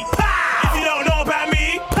with me. If you don't know about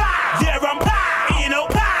me, yeah,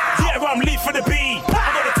 I'm lead for the beat.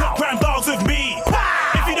 I got the top brand dogs with me.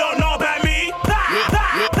 If you don't know about me,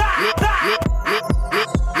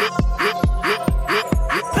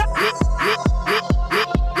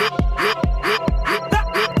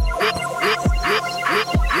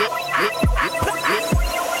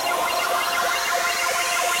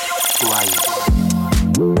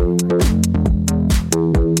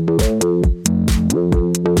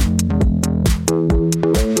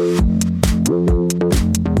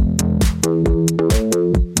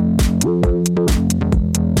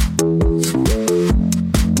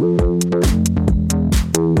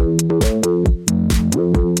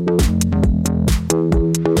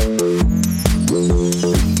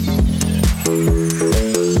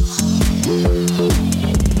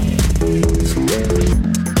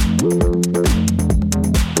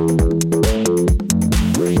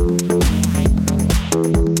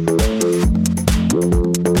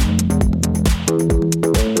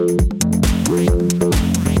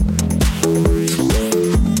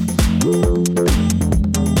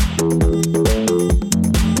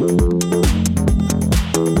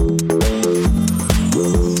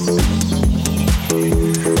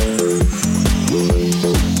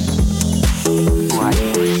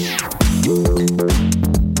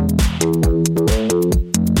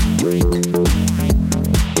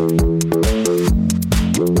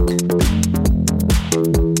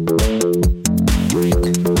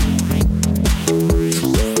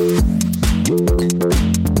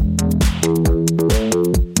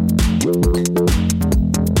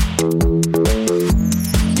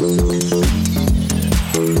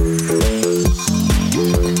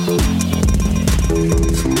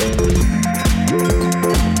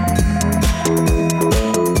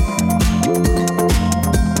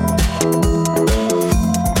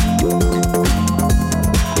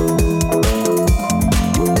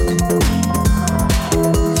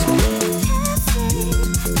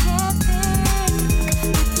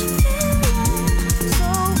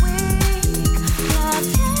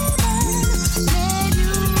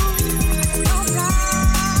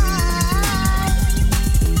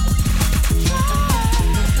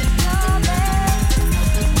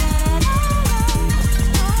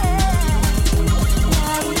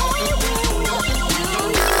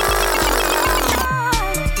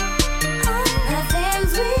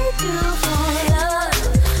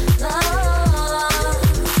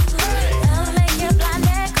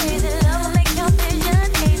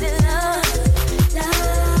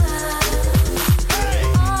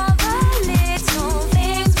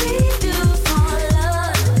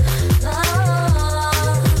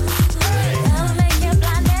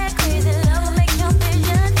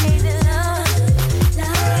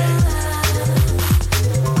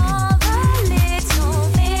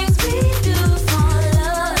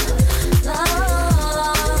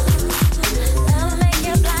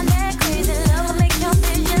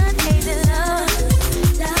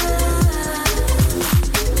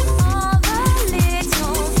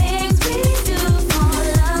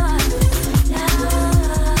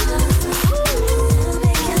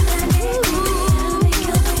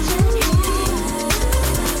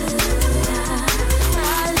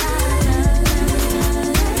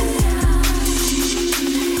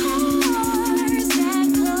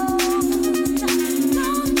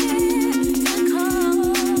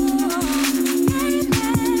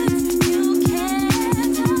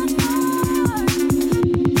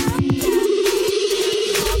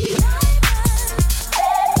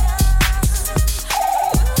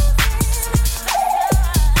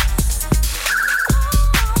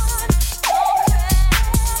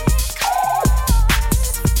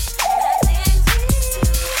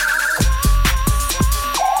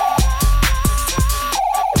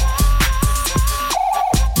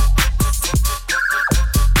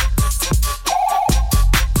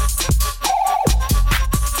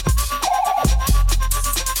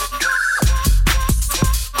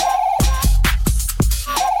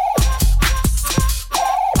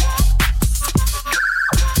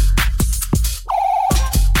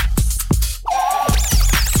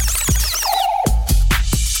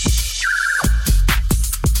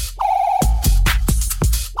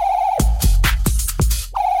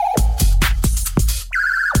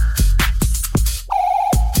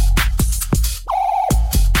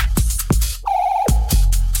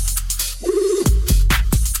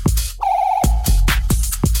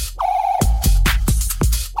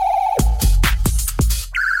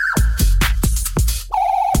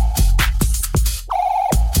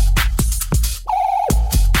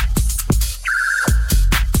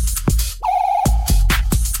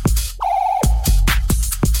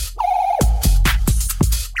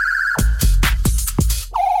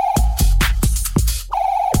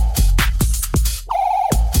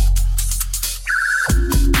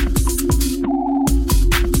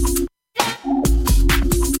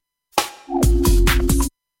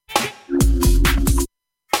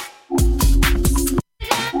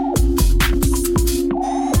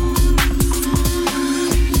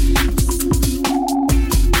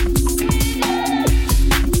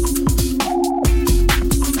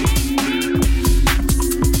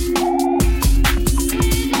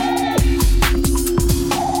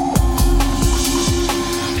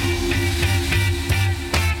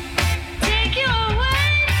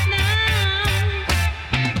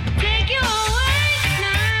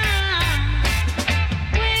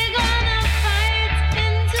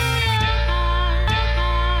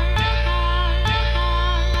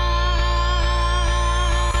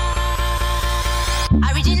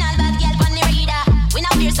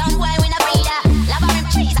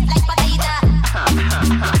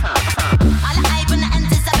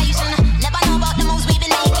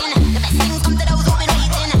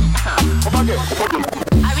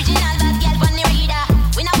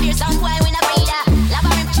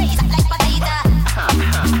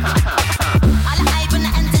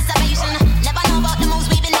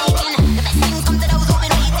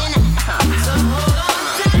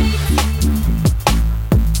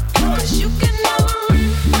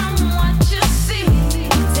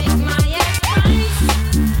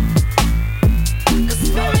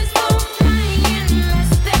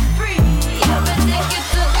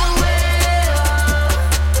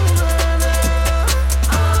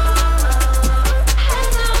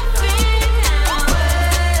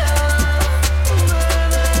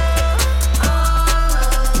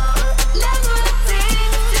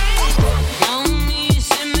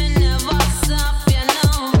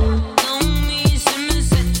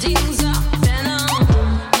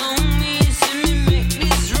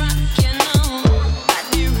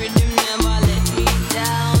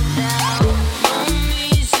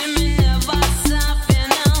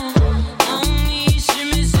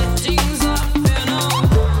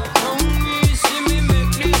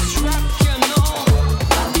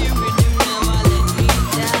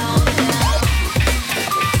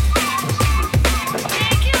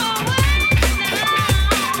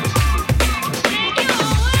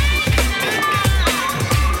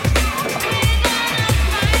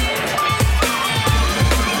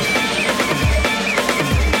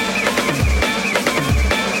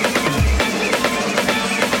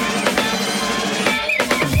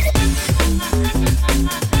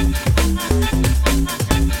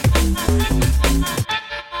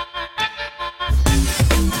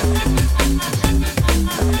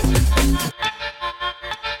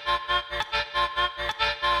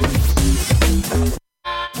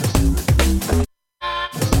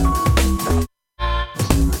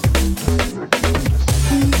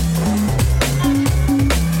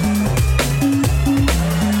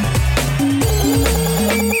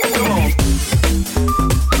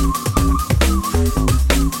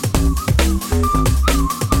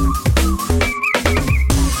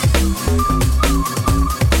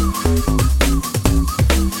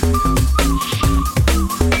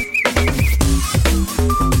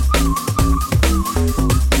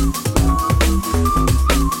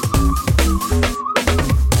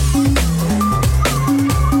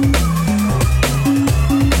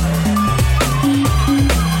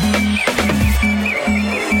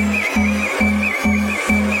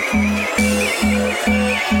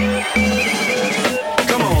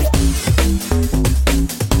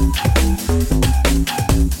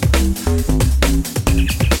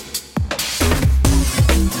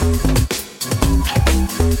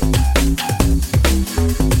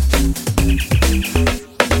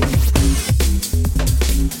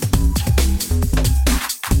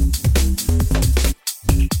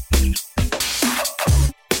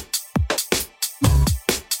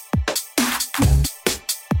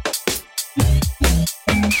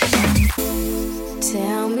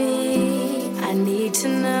 I need to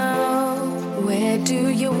know, where do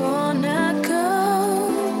you wanna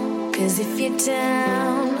go? 'Cause if you're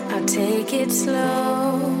down, I'll take it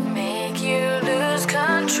slow, make you lose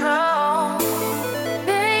control.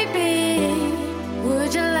 Baby,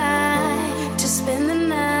 would you like to spend the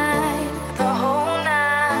night, the whole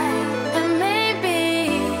night? And maybe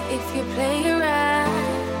if you play it right,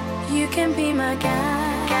 you can be my guy.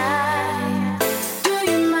 Do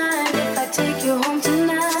you mind if I take you home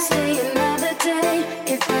tonight? Stay another day,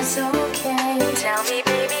 if that's okay. Tell me,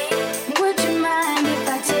 baby, would you mind if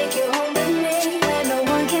I take you home with me, where no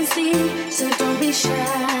one can see, so don't be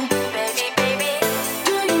shy. Baby, baby,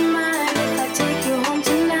 do you mind if I take you home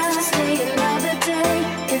tonight? Stay another day,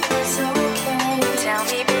 if that's okay. Tell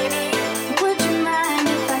me, baby, would you mind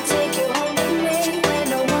if I take you home with me, where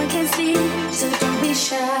no one can see, so don't be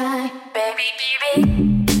shy. Baby, baby.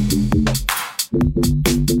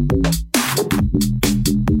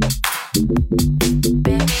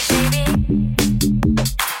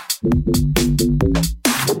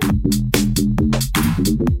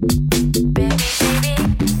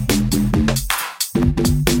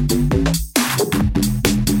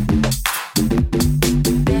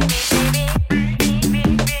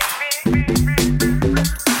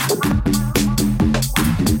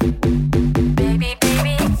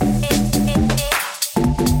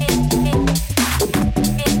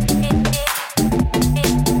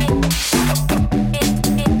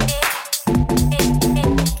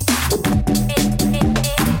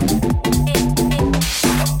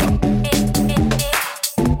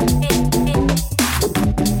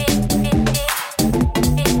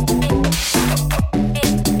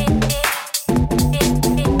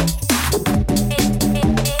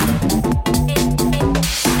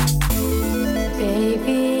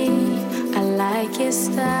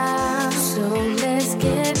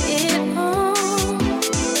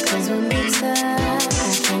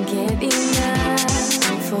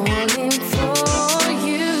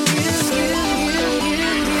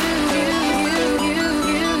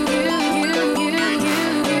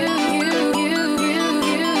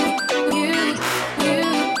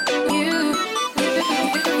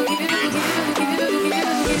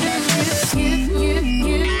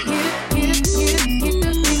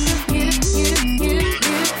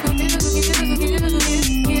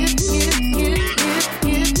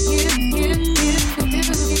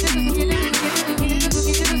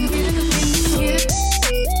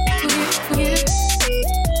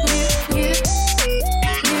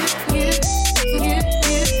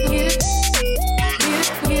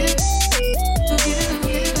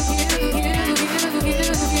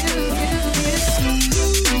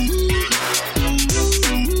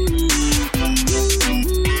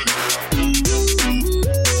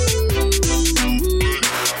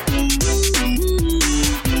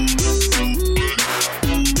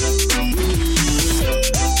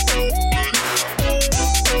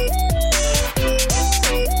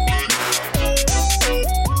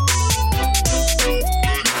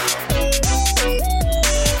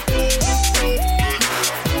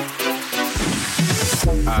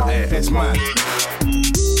 It's mad.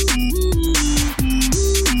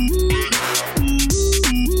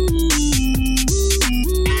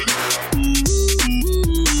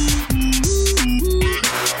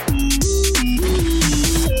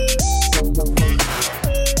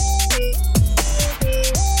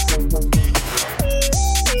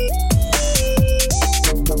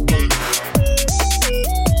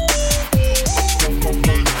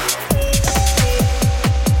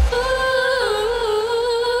 Ooh.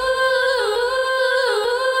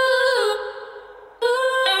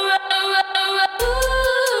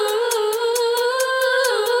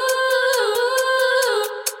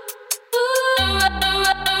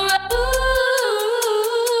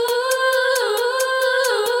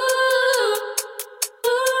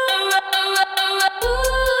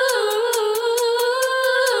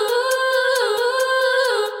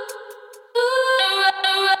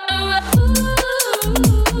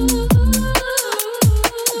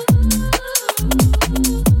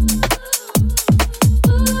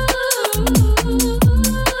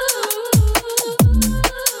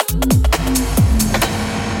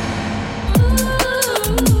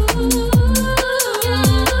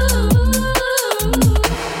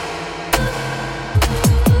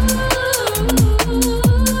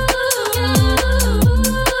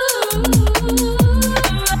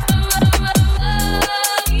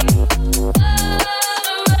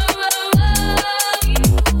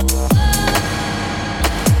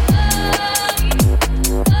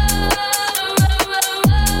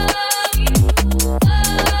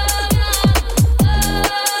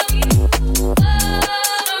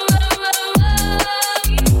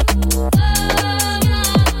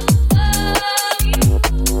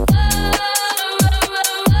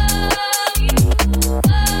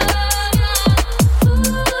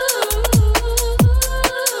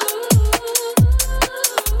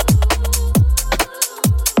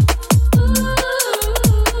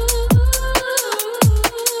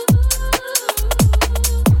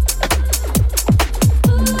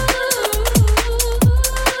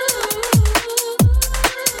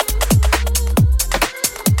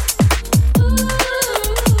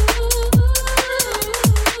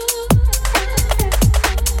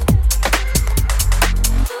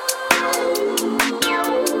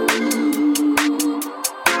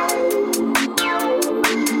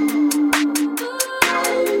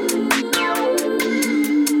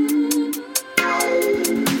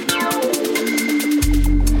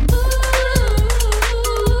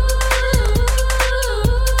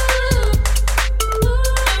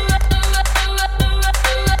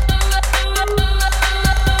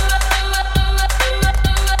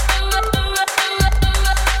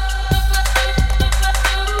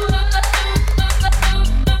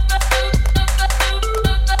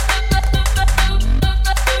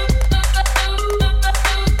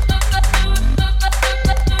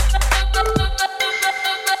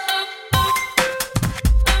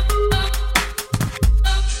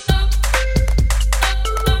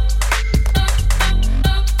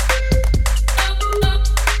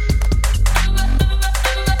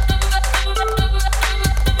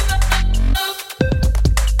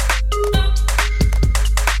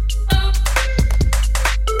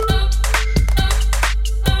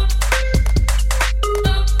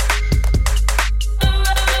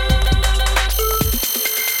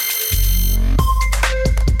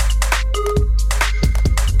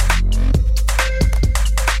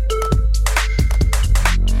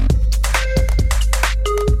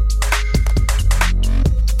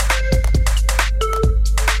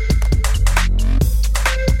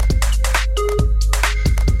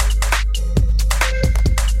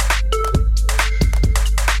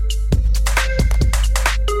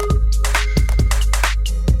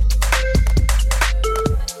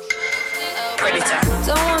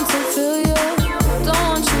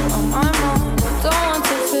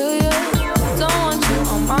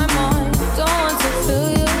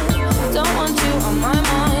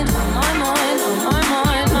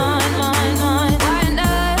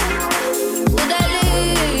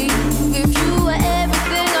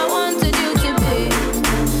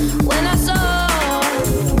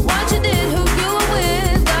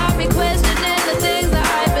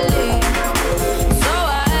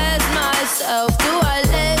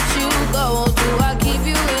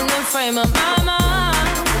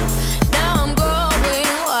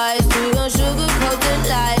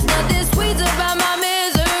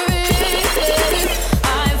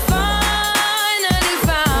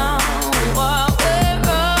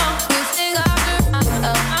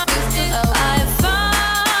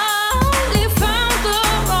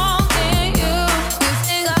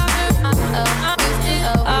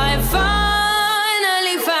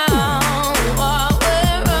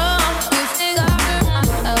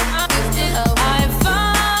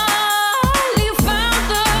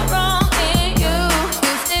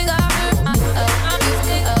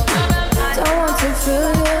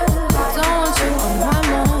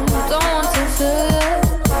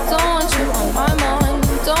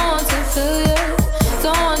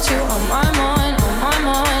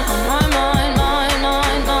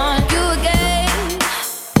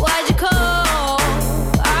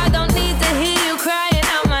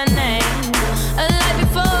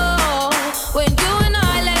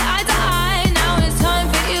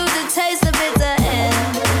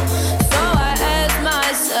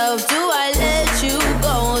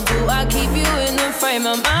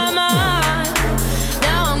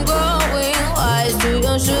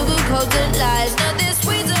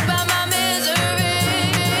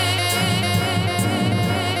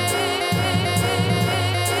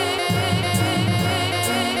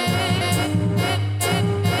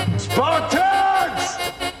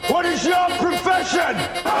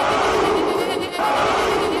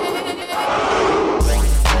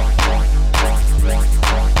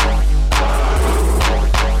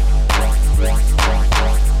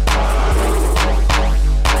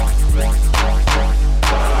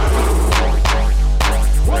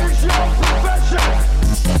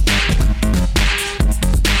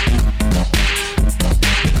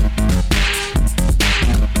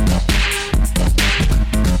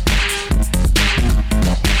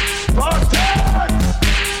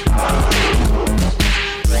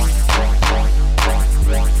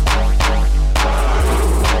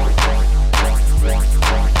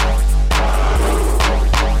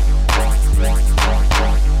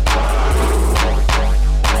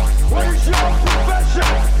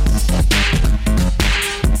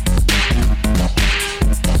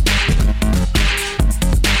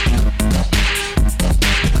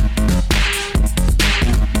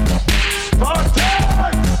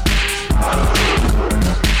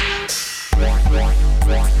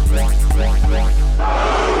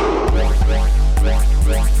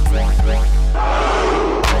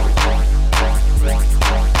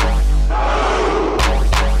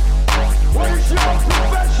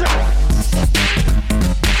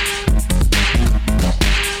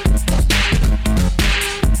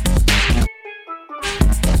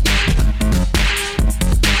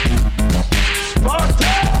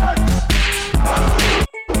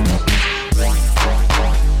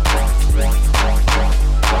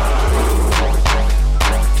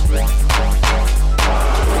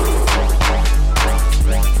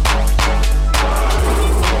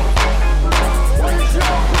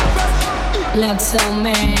 look so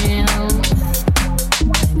man,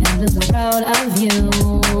 and was proud of you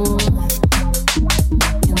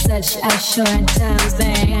in such a short time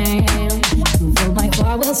span. You filled my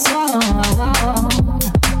heart with sorrow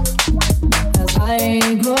as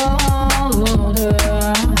I grow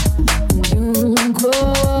older, you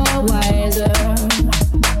grow wiser,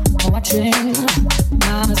 watching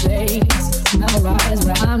my mistakes, memorize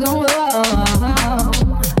where I'm going wrong.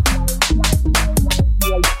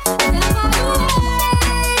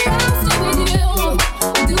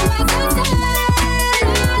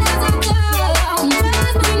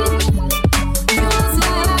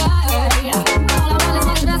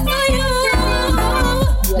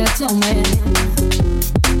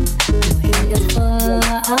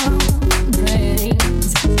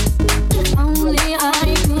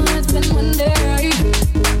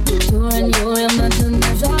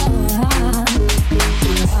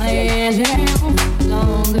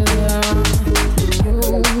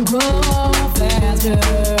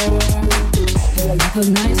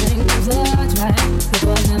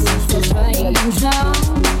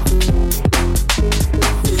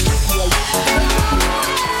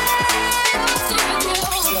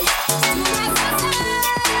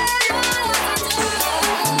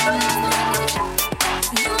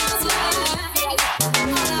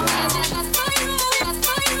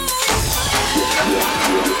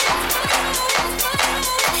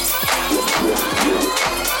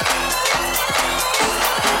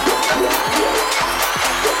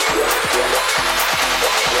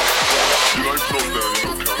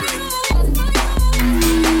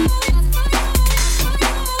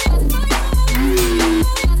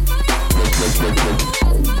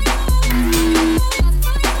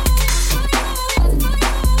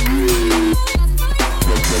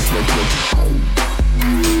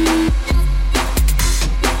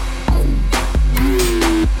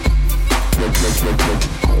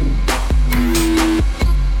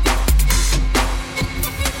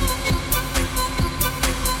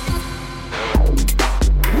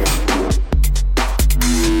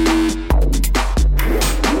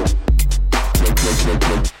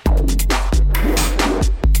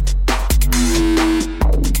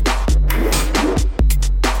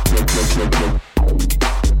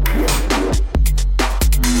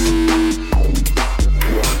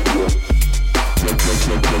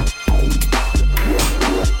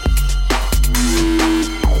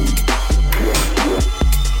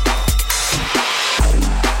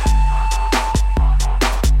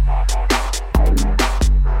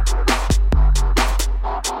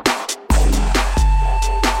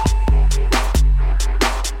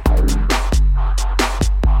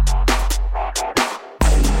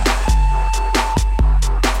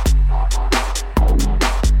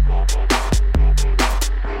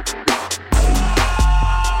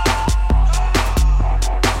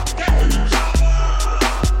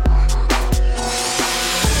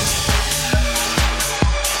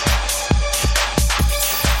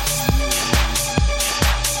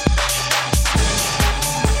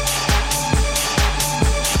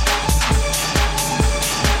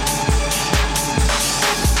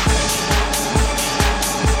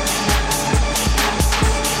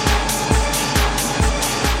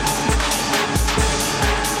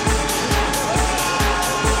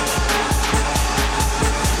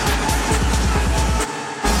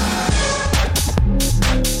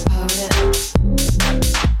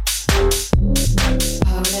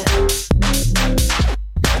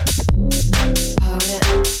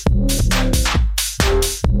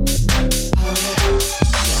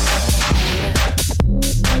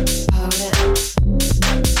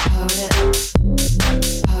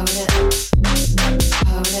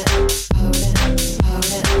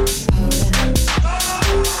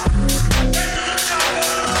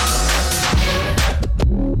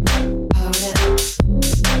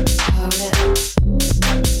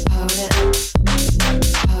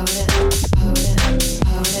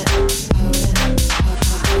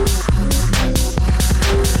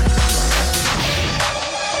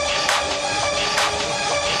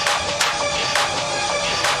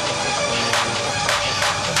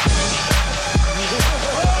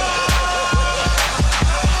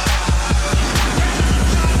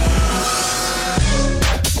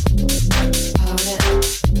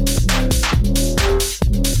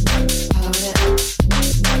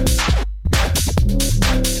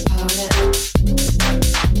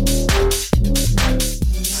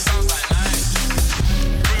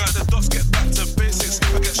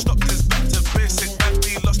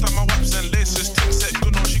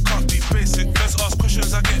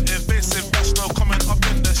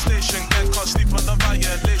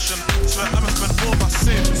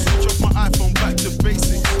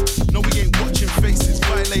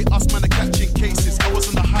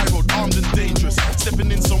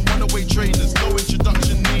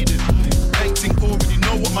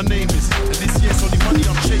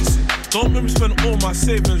 Don't make me spend all my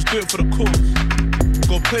savings, do it for the cause.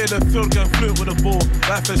 Go play the field, get fluent with the ball.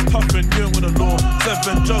 Life is tough and you ain't with the law.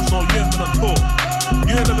 7 jobs, no, you ain't been a tour.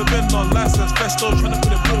 You ain't never been on license, festo, trying to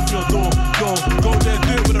put it built for your door. Yo, go there,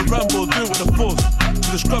 do it with a ramble, do it with a force. To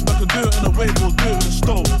the scrub, I can do it in a wave, or do it with a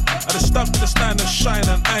stove. I just stamp to the stand and shine,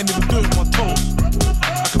 and I ain't even do it with my toes.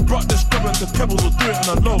 I can rock this scrub into pebbles, or do it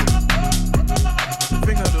in a load. The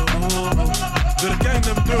thing I do, do the gang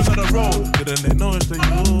them do it on the road. Didn't they know it's the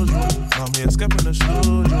usual? Now me and Skep in the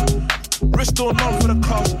studio. Wrist all numb for the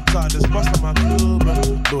cost, so I just bust on my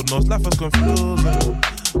Cuban. Lord knows life was confusing.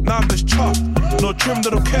 Now I'm just chuffed, no trim, they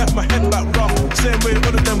don't care if my head back rough. Same way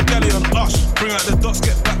all of them galley on us. Bring out the dots,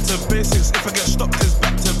 get back to basics. If I get stopped, it's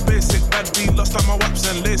back to basic. Bad B, lost on my waps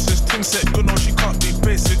and laces. Ting set, good no, she can't be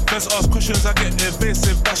basic. First ask questions, I get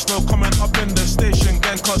evasive. That's no comment up in the station.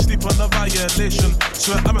 Gang can't sleep on the violation.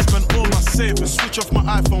 Swear I'ma spend all my savings. Switch off my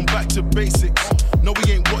iPhone, back to basics. No,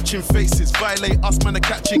 we ain't watching faces. Violate us, man, are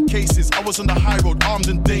catching cases. I was on the high road, armed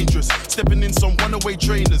and dangerous. Stepping in some runaway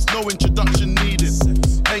trainers, no introduction needed.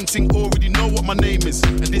 Painting already know what my name is.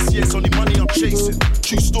 And this year's only money I'm chasing.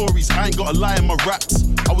 True stories, I ain't got a lie in my raps.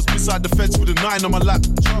 I was beside the fence with a 9 on my lap.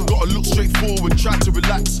 Gotta look straight forward, try to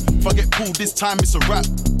relax. If I get pulled this time, it's a wrap.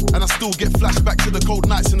 And I still get flashback to the cold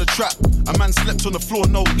nights in the trap. A man slept on the floor,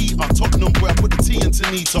 no heater. Tottenham where I put the tea into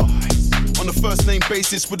Nita. On a first name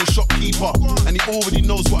basis with the shopkeeper. And he already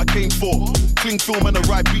knows what I came for. Cling film and a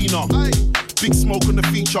Ribena. Big smoke on the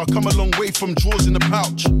feature, come a long way from drawers in the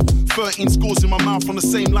pouch. 13 scores in my mouth on the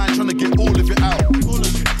same line, trying to get all of it out.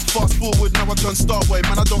 Fast forward, now I done start way,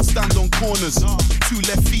 man, I don't stand on corners. 2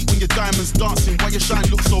 left feet when your diamonds dancing, why your shine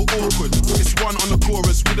looks so awkward? It's 1 on the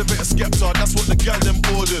chorus with a bit of Skepta, that's what the gal them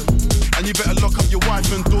ordered. And you better lock up your wife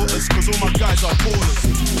and daughters, cause all my guys are ballers.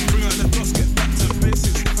 Bring out the dust, get back to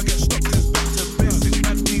basics. If I get stopped, it's back to basics.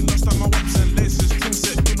 Bad B, lost on my waps and laces. Ting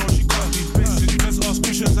set, you know she can't be basic. Let's ask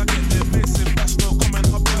questions, I get there basic. That's no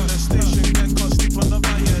comment up in the station. Gang can't sleep on the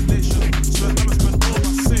violation. Swear I'ma spend all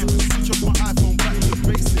my savings. Switch off my iPhone, back to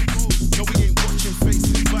basics. No, we ain't watching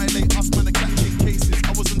faces. Violate us, man, are catching cases.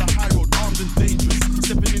 I was on the high road, armed and dangerous.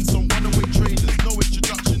 Stepping in some runaway trainers, no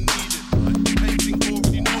introduction needed. Painting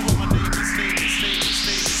already know what my name is.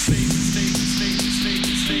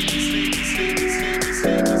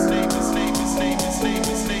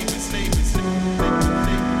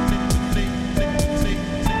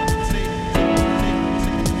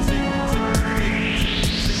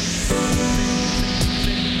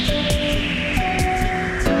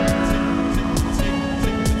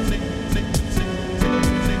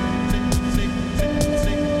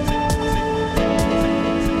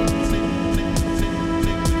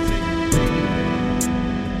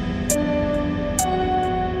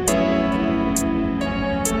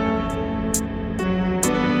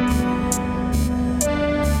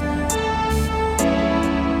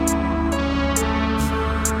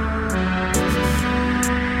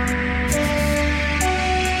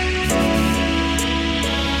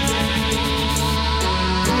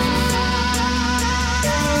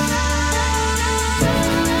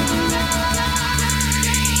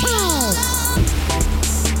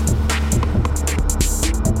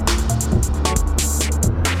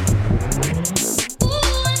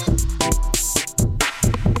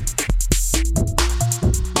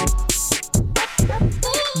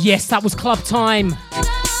 Yes, that was club time.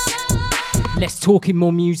 Let's talk in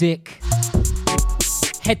more music.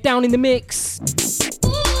 Head down in the mix.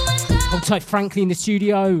 Hold tight, Frankly, in the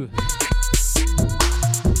studio.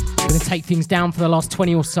 Gonna take things down for the last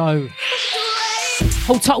 20 or so.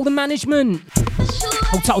 Hold tight, all the management.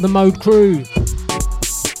 Hold tight, all the Mode crew.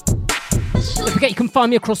 Don't forget you can find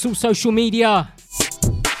me across all social media.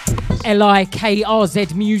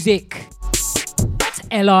 LIKRZ Music. That's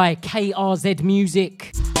LIKRZ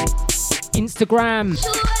Music. Instagram,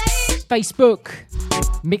 Facebook,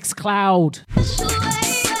 Mixcloud,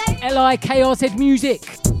 LIKRZ Music.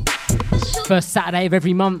 First Saturday of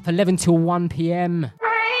every month, 11 till 1 p.m.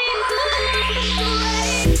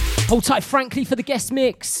 Hold tight, Frankly, for the guest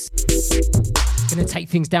mix. Gonna take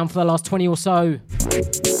things down for the last 20 or so.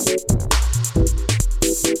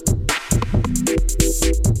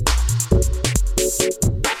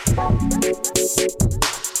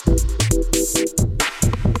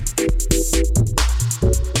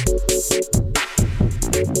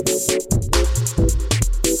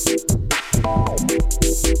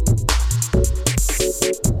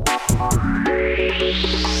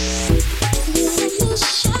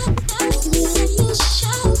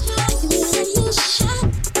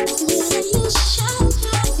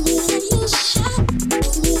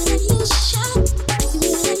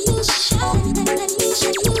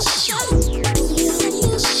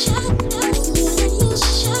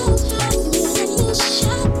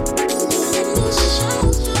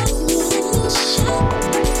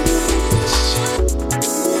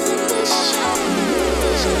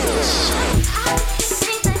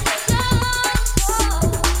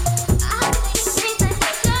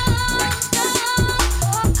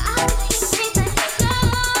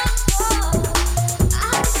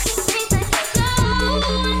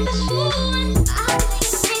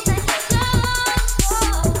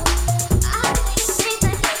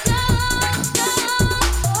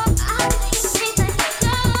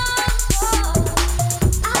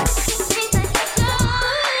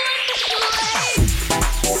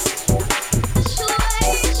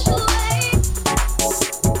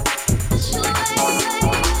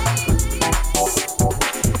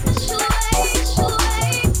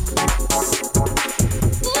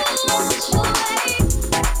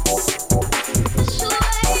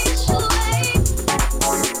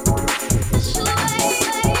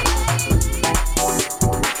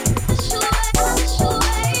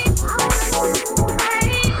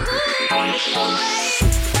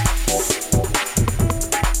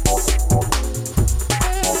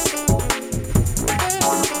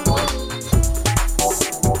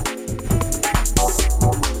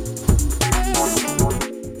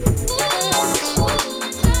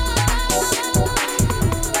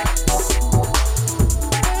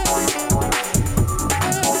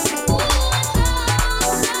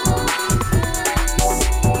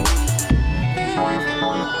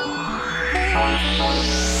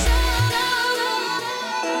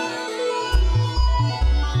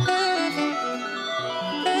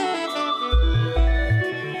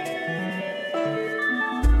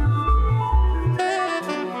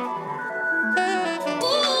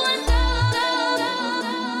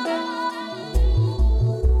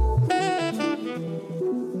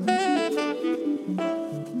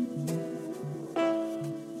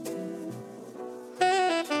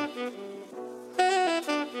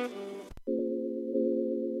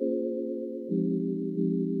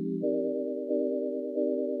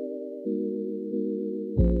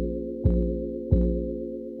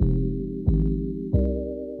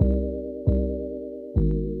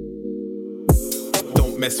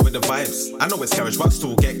 mess with the vibes. I know it's garage, but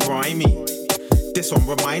still get grimy. This one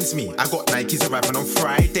reminds me, I got Nikes arriving on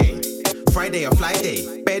Friday. Friday a fly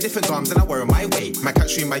day, bare different garms and I wear 'em my way. My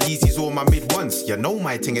catch my Yeezys, all my mid ones. You know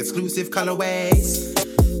my thing, exclusive colorways.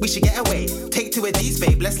 We should get away, take two of these,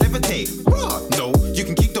 babe, let's levitate. No, you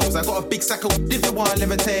can keep those, I got a big sack of if you want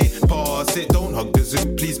levitate. Pass it, don't hug the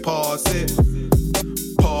zoo, please pass it.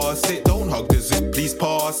 Pass it, don't hug the zoo, please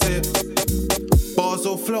pass it. Bars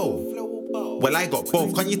or flow? Well, I got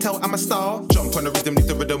both, can't you tell I'm a star? Jump on the rhythm, need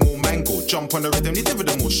the rhythm all mango. Jump on the rhythm, need the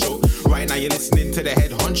rhythm all show. Right now you're listening to the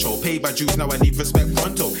head honcho. Paid by Jews, now I need respect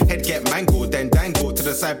pronto. Head get mango, then dango to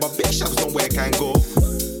the side, but big shots don't wear Kango.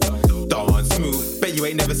 Dance move, bet you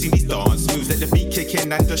ain't never seen these dance moves. Let the beat kick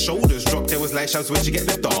in and the shoulders drop. There was like shouts, where'd you get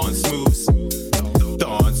the dance moves?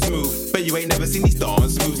 Dance move, bet you ain't never seen these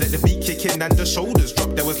dance moves. Let the beat kick in and the shoulders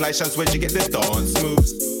drop. There was like shouts, where'd you get the dance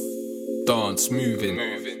moves? Dance,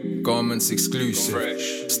 moving, garments exclusive.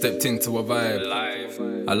 Fresh. Stepped into a vibe. Alive.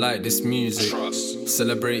 I like this music. Trust.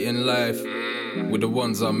 Celebrating life with the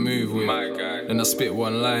ones I move with. My guy. Then I spit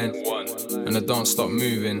one line and the dance stop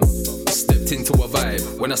moving. Stepped into a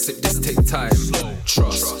vibe. When I sip this, take time. Slow.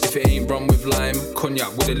 Trust. If it ain't rum with lime,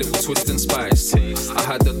 cognac with a little twist and spice. I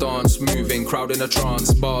had the dance moving, crowd in a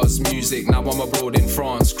trance. Bars, music. Now I'm abroad in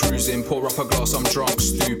France, cruising. Pour up a glass, I'm drunk,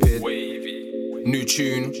 stupid. New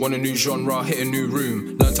tune, want a new genre, hit a new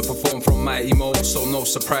room. Learn to perform from mighty mode, so no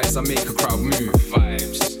surprise I make a crowd move.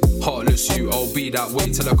 Vibes, heartless you, I'll be that way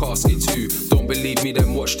till the casket too. Don't believe me,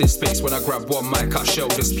 then watch this space. When I grab one mic, I shell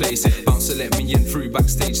this place. Bouncer let me in through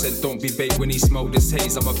backstage, said don't be bait when he smelled this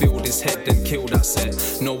haze. I'ma build this head, then kill that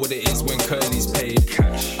set. Know what it is when Curly's paid.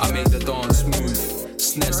 I make the dance move,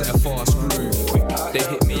 snares at a fast groove. They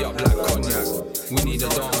hit me up like cognac, we need a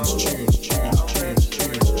dance tune.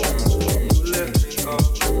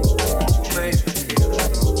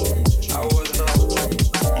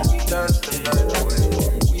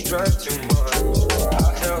 Drank too much,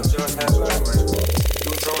 I held your hand back when you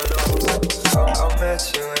were throwing up. I met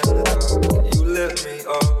you in the dark, you lit me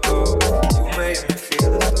up, you made me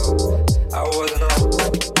feel as though I wasn't up.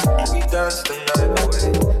 We danced the night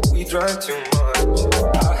away, we drank too much.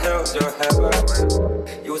 I held your hand back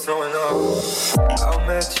when you were throwing up. I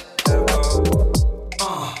met you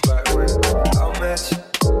back when I met you,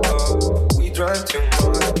 we drank too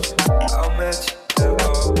much. I met you.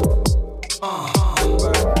 I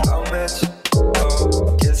met you,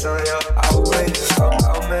 kiss on your outrageous. I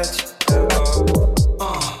met you,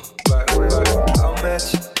 back when I met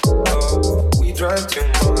you, we drank too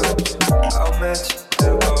much. I met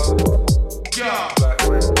you, back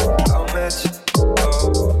when I met you,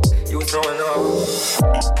 you were throwing up.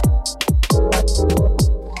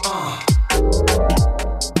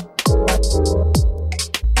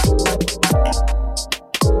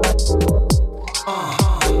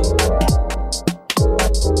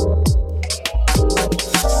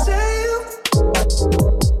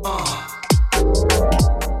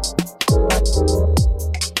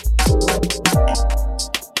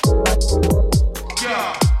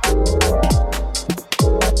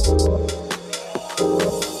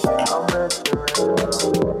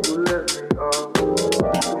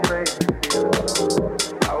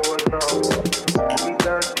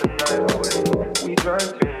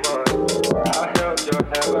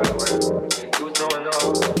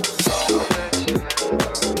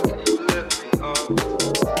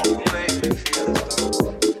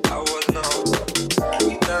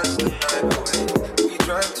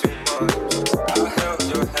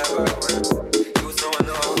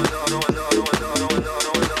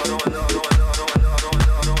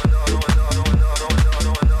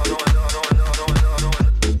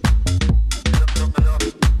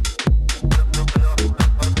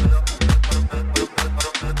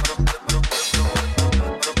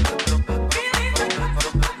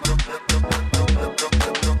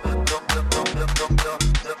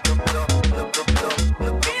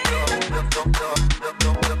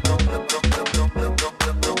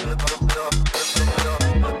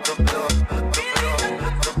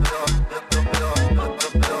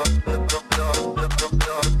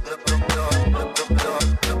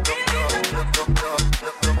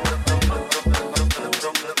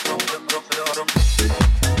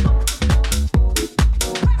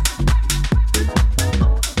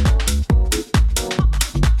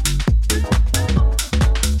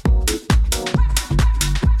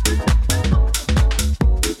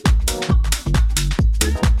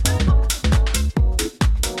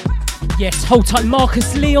 Yes, hold tight,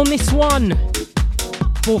 Marcus Lee on this one.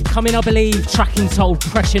 Forthcoming, I believe, track entitled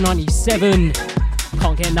Pressure 97.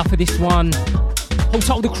 Can't get enough of this one. Hold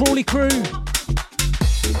tight with the Crawley crew.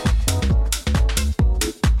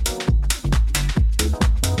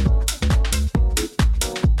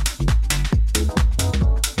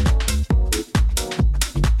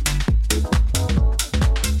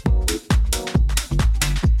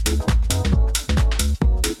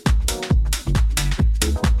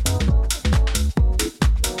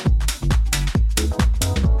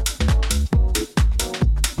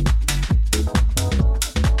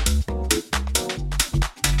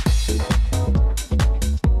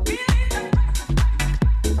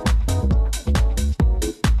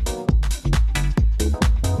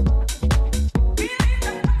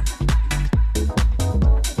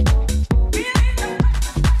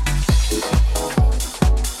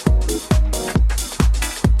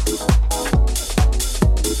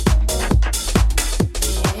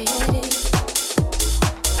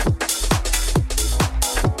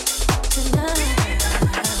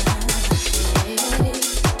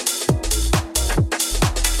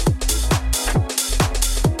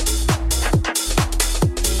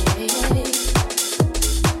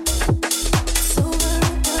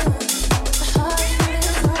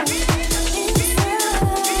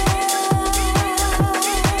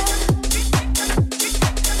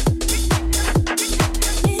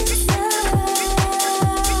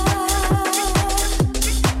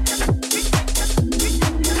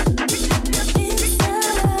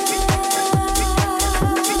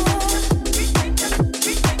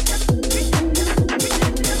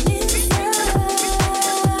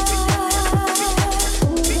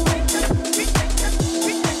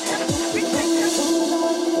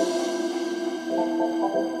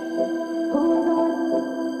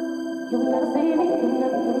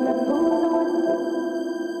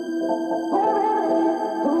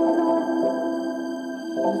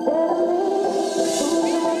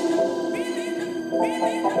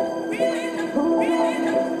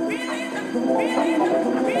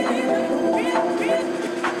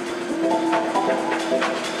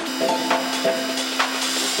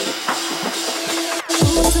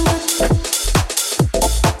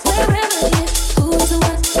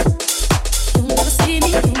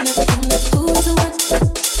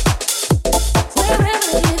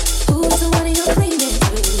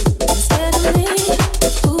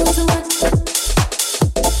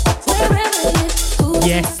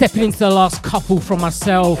 Stepping into the last couple from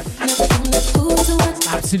myself.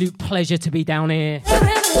 Absolute pleasure to be down here.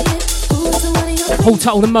 Hold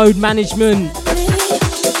tight all the mode management.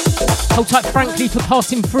 Hold tight Frankly for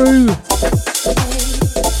passing through.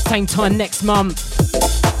 Same time next month.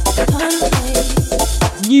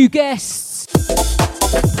 New guests.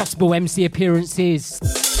 Possible MC appearances.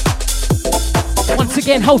 Once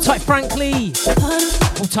again, hold tight Frankly.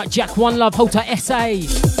 Hold tight Jack One Love. Hold tight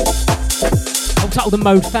SA. Hold tight all the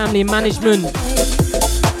mode family and management.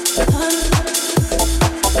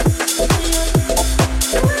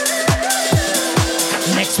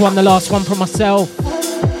 Next one, the last one from myself.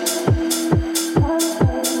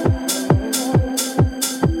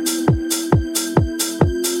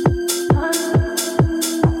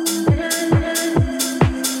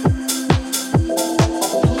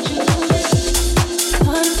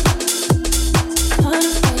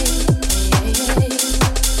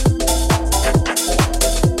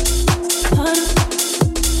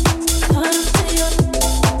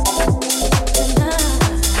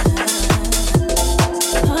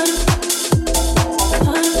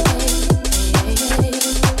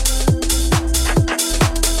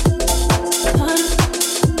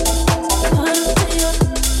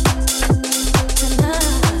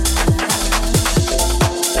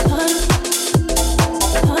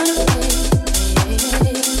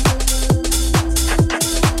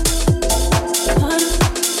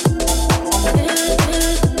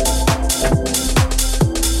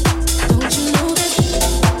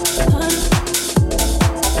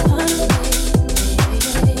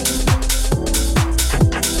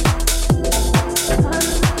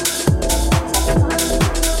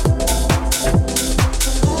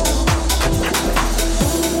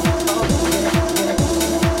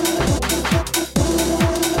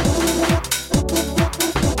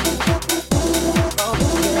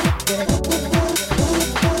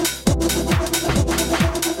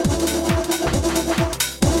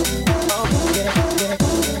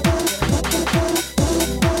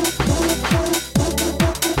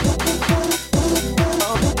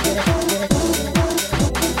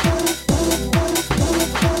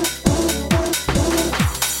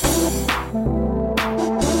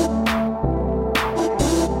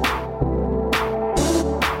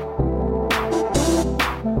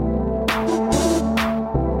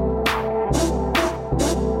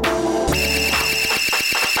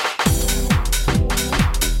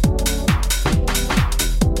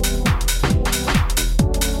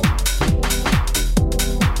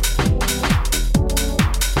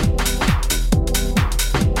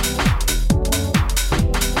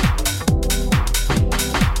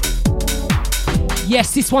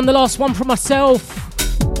 Yes, this one, the last one from myself.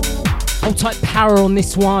 Hold tight power on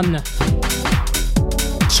this one.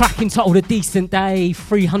 Track entitled A Decent Day,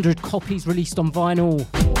 300 copies released on vinyl.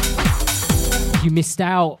 If you missed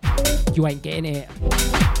out, you ain't getting it.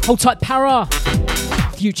 Hold tight power,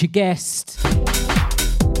 future guest.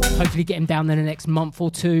 Hopefully get him down there in the next month or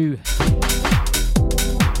two.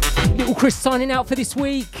 Little Chris signing out for this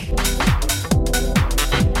week.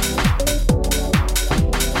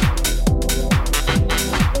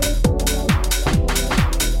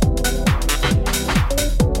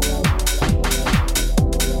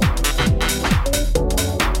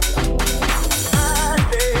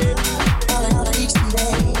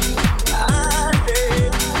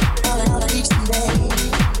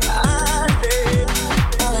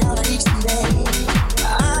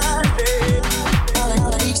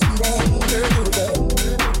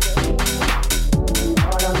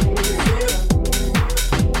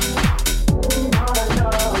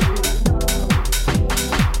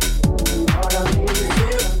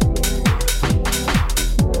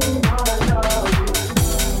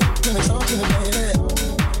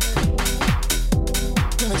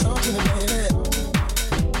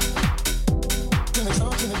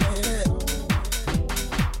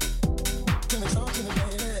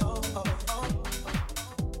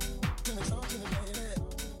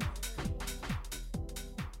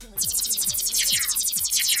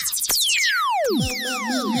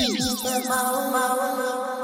 Mama.